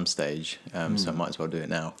at some stage. So I might as well do it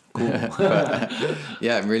now. Cool. But,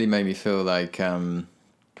 yeah, it really made me feel like I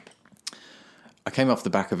came off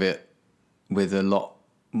the back of it with a lot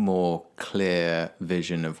more clear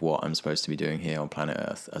vision of what I'm supposed to be doing here on planet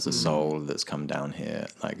Earth as a soul that's come down here,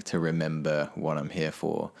 like to remember what I'm here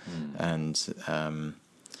for.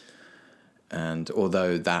 And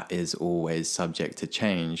although that is always subject to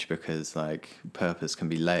change, because like purpose can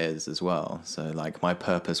be layers as well. So like my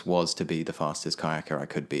purpose was to be the fastest kayaker I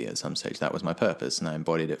could be at some stage. That was my purpose, and I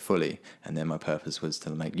embodied it fully. And then my purpose was to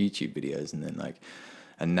make YouTube videos,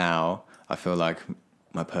 and now I feel like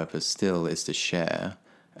my purpose still is to share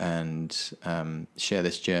and share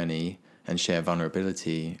this journey and share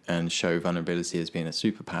vulnerability and show vulnerability as being a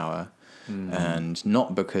superpower. And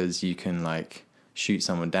not because you can like shoot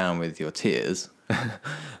someone down with your tears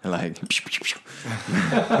like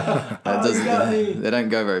they don't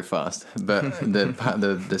go very fast, but the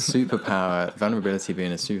superpower, vulnerability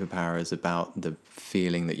being a superpower, is about the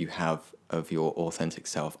feeling that you have of your authentic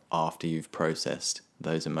self after you've processed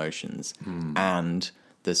those emotions, and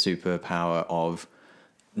the superpower of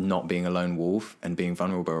not being a lone wolf and being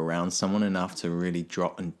vulnerable around someone enough to really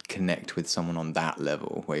drop and connect with someone on that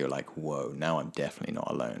level where you're like, whoa, now I'm definitely not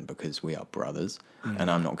alone because we are brothers, and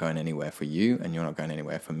I'm not going anywhere for you and you're not going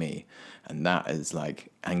anywhere for me. And that is like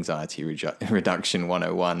anxiety reduction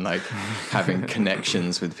 101, like having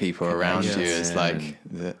connections with people around you is like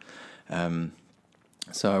the,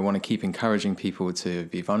 so I want to keep encouraging people to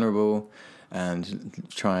be vulnerable and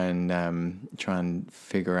try and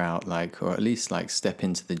figure out, like, or at least like step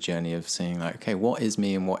into the journey of seeing like, okay, what is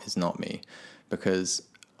me and what is not me? Because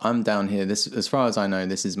I'm down here, this, as far as I know,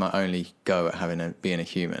 this is my only go at being a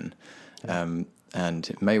human. And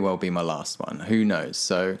it may well be my last one, who knows?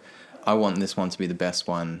 So I want this one to be the best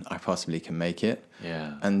one I possibly can make it.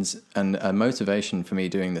 Yeah. And a motivation for me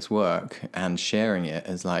doing this work and sharing it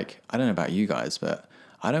is like, I don't know about you guys, but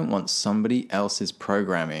I don't want somebody else's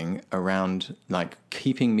programming around like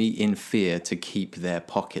keeping me in fear to keep their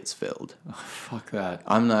pockets filled. Oh, fuck that.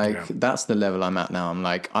 I'm like, that's the level I'm at now. I'm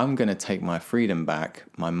like, I'm going to take my freedom back,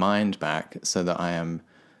 my mind back, so that I am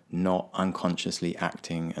not unconsciously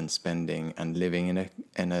acting and spending and living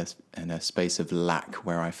in a space of lack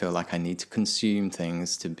where I feel like I need to consume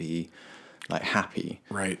things to be like happy.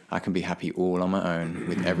 Right. I can be happy all on my own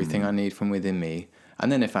with everything I need from within me.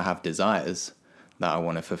 And then if I have desires that I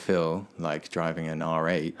want to fulfill, like driving an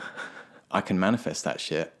R8, I can manifest that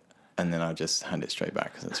shit, and then I just hand it straight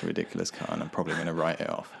back because it's a ridiculous car, and I'm probably going to write it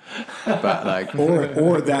off. But like,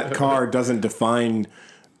 or that car doesn't define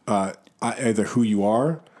either who you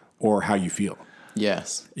are or how you feel.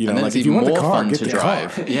 yes, You know, and then like it's if you even want the more car, fun get to the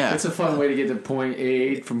drive. car. Yeah, It's a fun way to get to point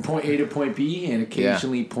A, from point A to point B, and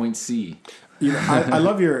occasionally point C. You know, I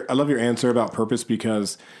love your answer about purpose,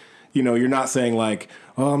 because you know, you're not saying like,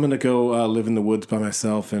 oh, I'm going to go live in the woods by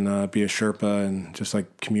myself and be a Sherpa and just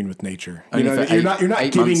like commune with nature. You Only know, for you're not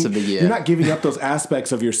 8 months of the year. You're not giving up those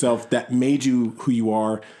aspects of yourself that made you who you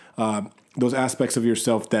are. Those aspects of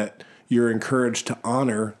yourself that you're encouraged to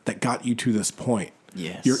honor that got you to this point.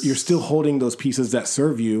 Yes. You're still holding those pieces that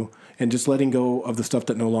serve you and just letting go of the stuff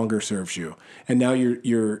that no longer serves you. And now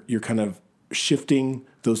you're kind of shifting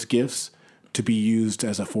those gifts to be used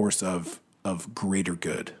as a force of greater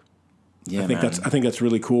good. yeah, I think man. that's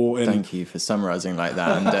really cool. And Thank you for summarizing like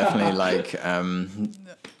that, and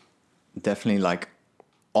definitely like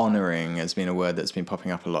honoring has been a word that's been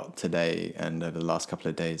popping up a lot today and over the last couple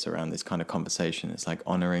of days around this kind of conversation. It's like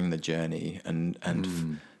honoring the journey, and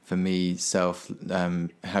for me,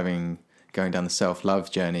 going down the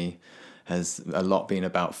self-love journey has a lot been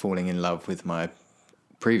about falling in love with my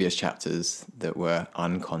previous chapters that were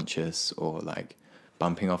unconscious, or like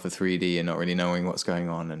bumping off a 3D and not really knowing what's going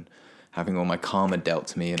on, and having all my karma dealt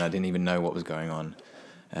to me and I didn't even know what was going on.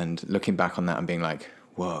 And looking back on that and being like,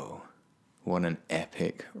 whoa, what an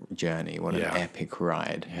epic journey, what an epic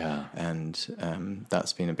ride. Yeah. And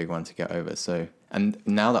that's been a big one to get over. So, and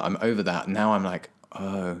now that I'm over that, now I'm like,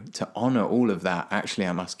 oh, to honor all of that, actually,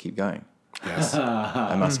 I must keep going. Yes.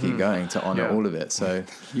 I must keep going to honor all of it. So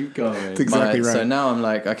Keep going. That's exactly right. So now I'm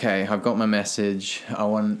like, okay, I've got my message. I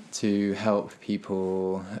want to help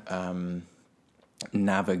people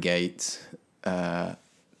navigate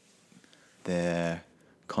their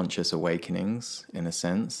conscious awakenings, in a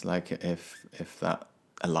sense. Like if that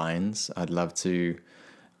aligns, I'd love to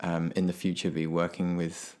in the future be working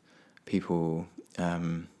with people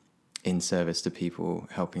in service to people,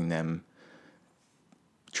 helping them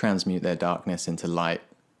transmute their darkness into light,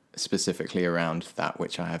 specifically around that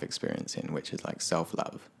which I have experience in, which is like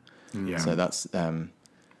self-love. Yeah. So that's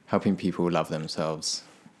helping people love themselves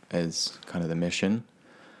is kind of the mission.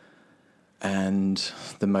 And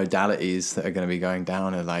the modalities that are going to be going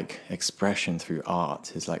down are like expression through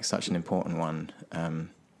art is like such an important one.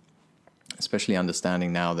 Especially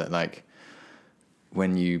understanding now that like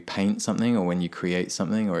when you paint something or when you create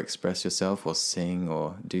something or express yourself or sing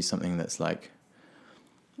or do something that's like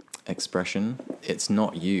expression, it's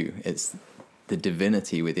not you, it's the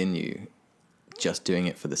divinity within you just doing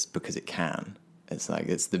it for this because it can. It's like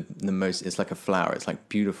it's the most, it's like a flower, it's like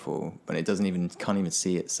beautiful, but it can't even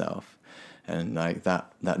see itself. And like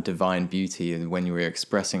that divine beauty, and when we're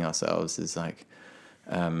expressing ourselves, is like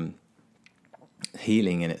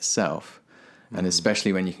healing in itself. And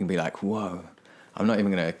especially when you can be like, whoa, I'm not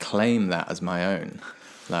even going to claim that as my own.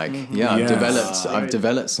 Like, I've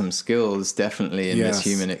developed some skills definitely in this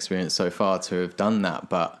human experience so far to have done that,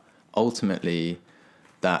 but ultimately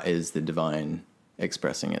that is the divine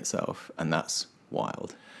expressing itself, and that's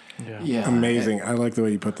wild. Yeah. Amazing. I like the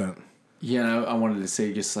way you put that. Yeah, I wanted to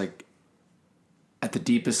say, just like at the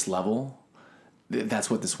deepest level, that's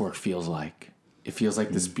what this work feels like. It feels like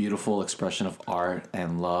this beautiful expression of art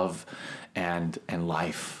and love and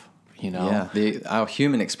life. You know? Yeah, our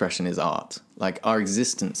human expression is art. Like our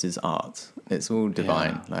existence is art. It's all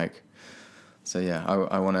divine. Yeah. Like, so yeah,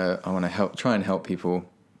 I want to try and help people.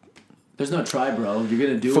 There's no try, bro. You're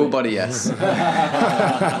gonna do Full it. body, yes.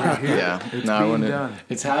 Yeah, It's no, I being want to. done.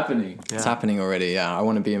 It's happening. It's happening already. Yeah, I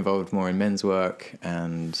want to be involved more in men's work,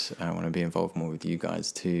 and I want to be involved more with you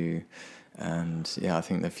guys too. And yeah, I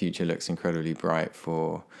think the future looks incredibly bright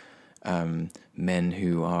for men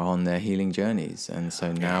who are on their healing journeys. And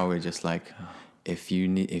so now we're just like, if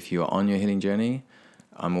you are on your healing journey,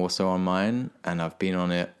 I'm also on mine, and I've been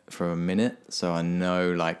on it for a minute, so I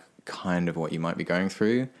know like kind of what you might be going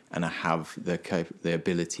through, and I have the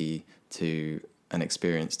ability to an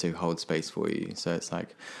experience to hold space for you. So it's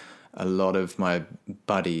like a lot of my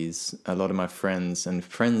buddies, a lot of my friends, and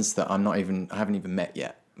friends that I haven't even met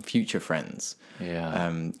yet, future friends. Yeah.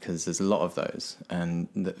 Because there's a lot of those, and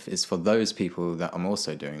it's for those people that I'm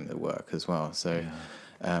also doing the work as well. So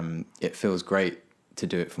it feels great to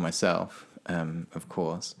do it for myself, of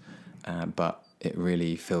course, but it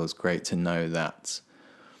really feels great to know that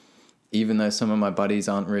even though some of my buddies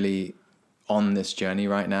aren't really on this journey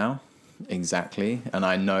right now, exactly, and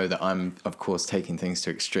I know that I'm, of course, taking things to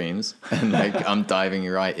extremes, and like I'm diving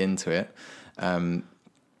right into it.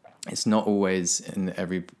 It's not always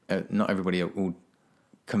not everybody all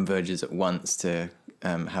converges at once to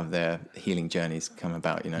have their healing journeys come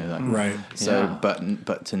about, you know, like, Right. So,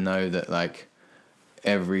 but to know that like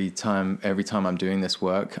every time I'm doing this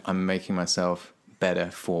work, I'm making myself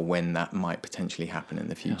better for when that might potentially happen in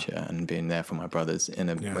the future, and being there for my brothers in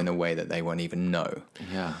a way that they won't even know.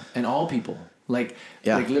 Yeah, and all people. Like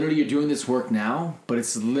literally you're doing this work now, but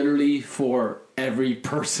it's literally for every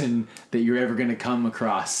person that you're ever going to come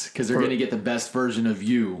across, because they're going to get the best version of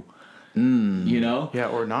you. You know? Yeah,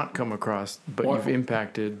 or not come across, but you've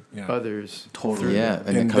impacted others. Totally. Yeah,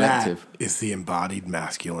 in And the collective. that is the embodied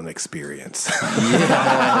masculine experience.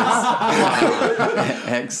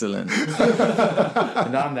 Excellent.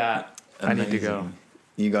 And on that, I need to go. Amazing.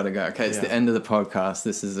 You got to go. Okay, it's the end of the podcast.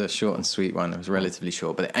 This is a short and sweet one. It was relatively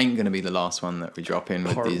short, but it ain't going to be the last one that we drop in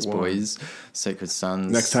with Part these one. boys, Sacred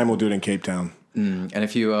Sons. Next time we'll do it in Cape Town. And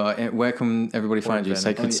if you are, where can everybody find you?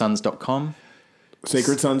 Venice. SacredSons.com.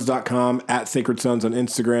 SacredSons.com, at Sacred Sons on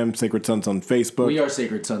Instagram, Sacred Sons on Facebook. We are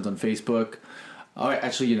Sacred Sons on Facebook. Oh,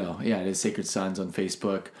 actually, it is Sacred Sons on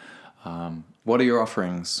Facebook. What are your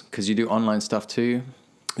offerings? Because you do online stuff too.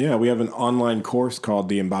 Yeah, we have an online course called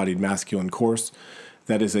the Embodied Masculine Course.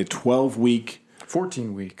 That is a 12-week.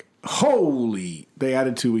 14-week. Holy! They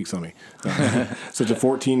added 2 weeks on me. So it's a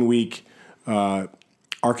 14-week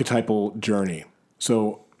archetypal journey.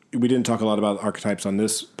 So we didn't talk a lot about archetypes on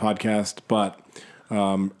this podcast, but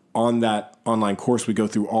on that online course, we go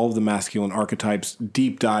through all of the masculine archetypes,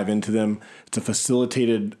 deep dive into them. It's a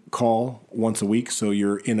facilitated call once a week. So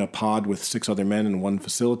you're in a pod with 6 other men and 1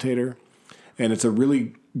 facilitator. And it's a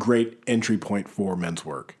really great entry point for men's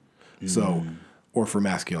work. So, or for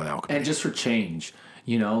masculine alchemy. And just for change,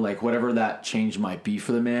 you know, like whatever that change might be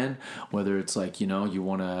for the man, whether it's like, you know, you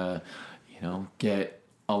want to, you know, get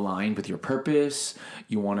aligned with your purpose,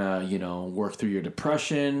 you want to, you know, work through your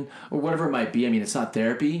depression or whatever it might be. I mean, it's not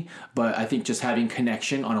therapy, but I think just having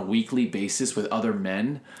connection on a weekly basis with other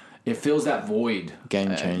men, it fills that void.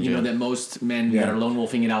 Game changer. You know, that most men that are lone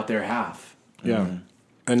wolfing it out there have. Yeah.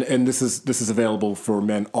 And this is available for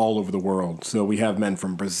men all over the world. So we have men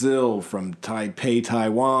from Brazil, from Taipei,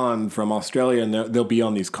 Taiwan, from Australia, and they'll be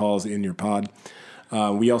on these calls in your pod.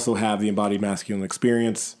 We also have the Embodied Masculine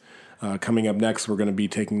Experience. Coming up next, we're going to be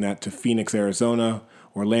taking that to Phoenix, Arizona,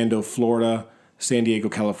 Orlando, Florida, San Diego,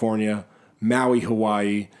 California, Maui,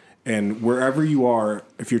 Hawaii, and wherever you are,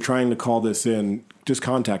 if you're trying to call this in, just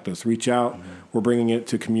contact us. Reach out. We're bringing it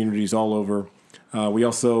to communities all over. We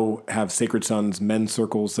also have Sacred Sons men's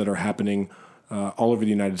circles that are happening all over the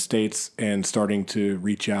United States and starting to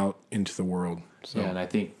reach out into the world. So. Yeah, and I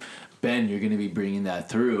think, Ben, you're going to be bringing that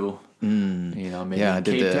through. You know, maybe in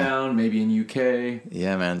Cape Town, maybe in UK.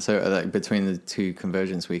 Yeah, man. So like between the 2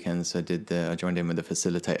 convergence weekends, I joined in with the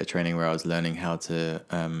facilitator training where I was learning how to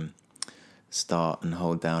start and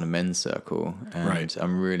hold down a men's circle. And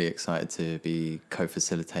I'm really excited to be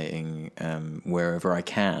co-facilitating wherever I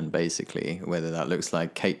can, basically, whether that looks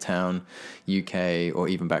like Cape Town, UK, or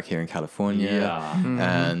even back here in California.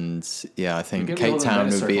 Yeah. And yeah, I think Cape Town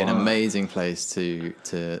would be an amazing place to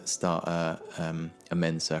start a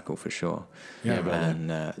men's circle for sure.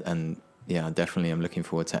 And yeah, definitely I'm looking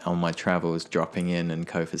forward to, on my travels, dropping in and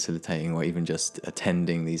co-facilitating or even just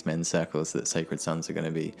attending these men's circles that Sacred Sons are going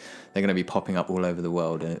to be popping up all over the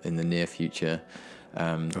world in the near future.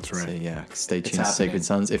 That's right. So yeah, stay tuned to Sacred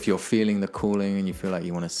Sons. If you're feeling the calling and you feel like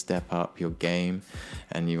you want to step up your game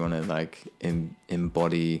and you want to like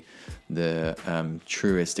embody the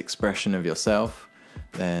truest expression of yourself,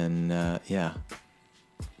 then yeah,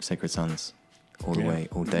 Sacred Sons. All the way,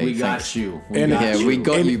 all day. We got you. We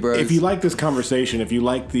got you, bros. If you like this conversation, if you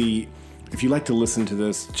like to listen to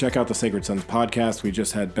this, check out the Sacred Sons podcast. We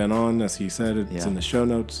just had Ben on, as he said. It's in the show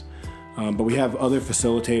notes. But we have other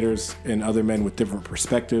facilitators and other men with different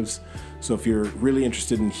perspectives. So if you're really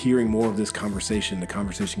interested in hearing more of this conversation, the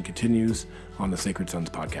conversation continues on the Sacred Sons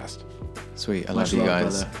podcast. Sweet. I love you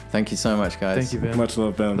guys. Brother. Thank you so much, guys. Thank you, Ben. Much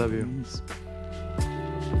love, Ben. Love you.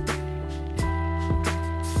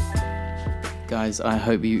 Guys, I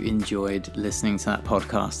hope you enjoyed listening to that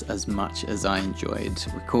podcast as much as I enjoyed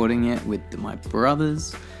recording it with my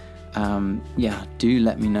brothers. Yeah, do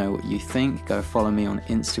let me know what you think. Go follow me on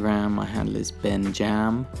Instagram. My handle is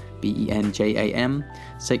BenJam, BenJam.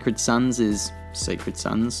 Sacred Sons is Sacred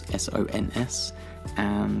Sons, SONS.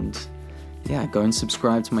 And yeah, go and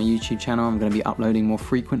subscribe to my YouTube channel. I'm going to be uploading more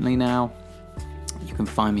frequently now. You can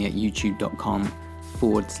find me at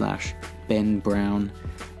youtube.com/Ben Brown.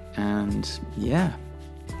 And yeah,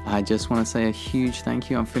 I just want to say a huge thank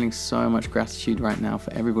you. I'm feeling so much gratitude right now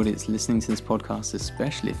for everybody that's listening to this podcast,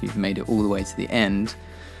 especially if you've made it all the way to the end.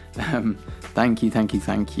 Thank you.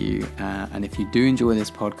 And if you do enjoy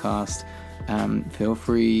this podcast, feel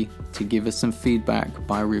free to give us some feedback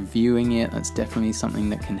by reviewing it. That's definitely something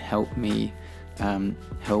that can help me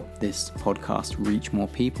help this podcast reach more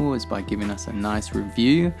people, is by giving us a nice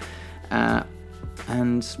review.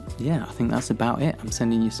 And yeah, I think that's about it. I'm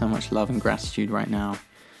sending you so much love and gratitude right now.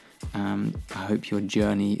 I hope your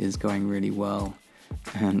journey is going really well.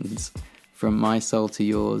 And from my soul to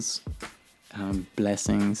yours,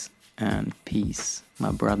 blessings and peace,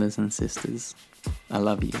 my brothers and sisters. I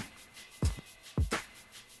love you.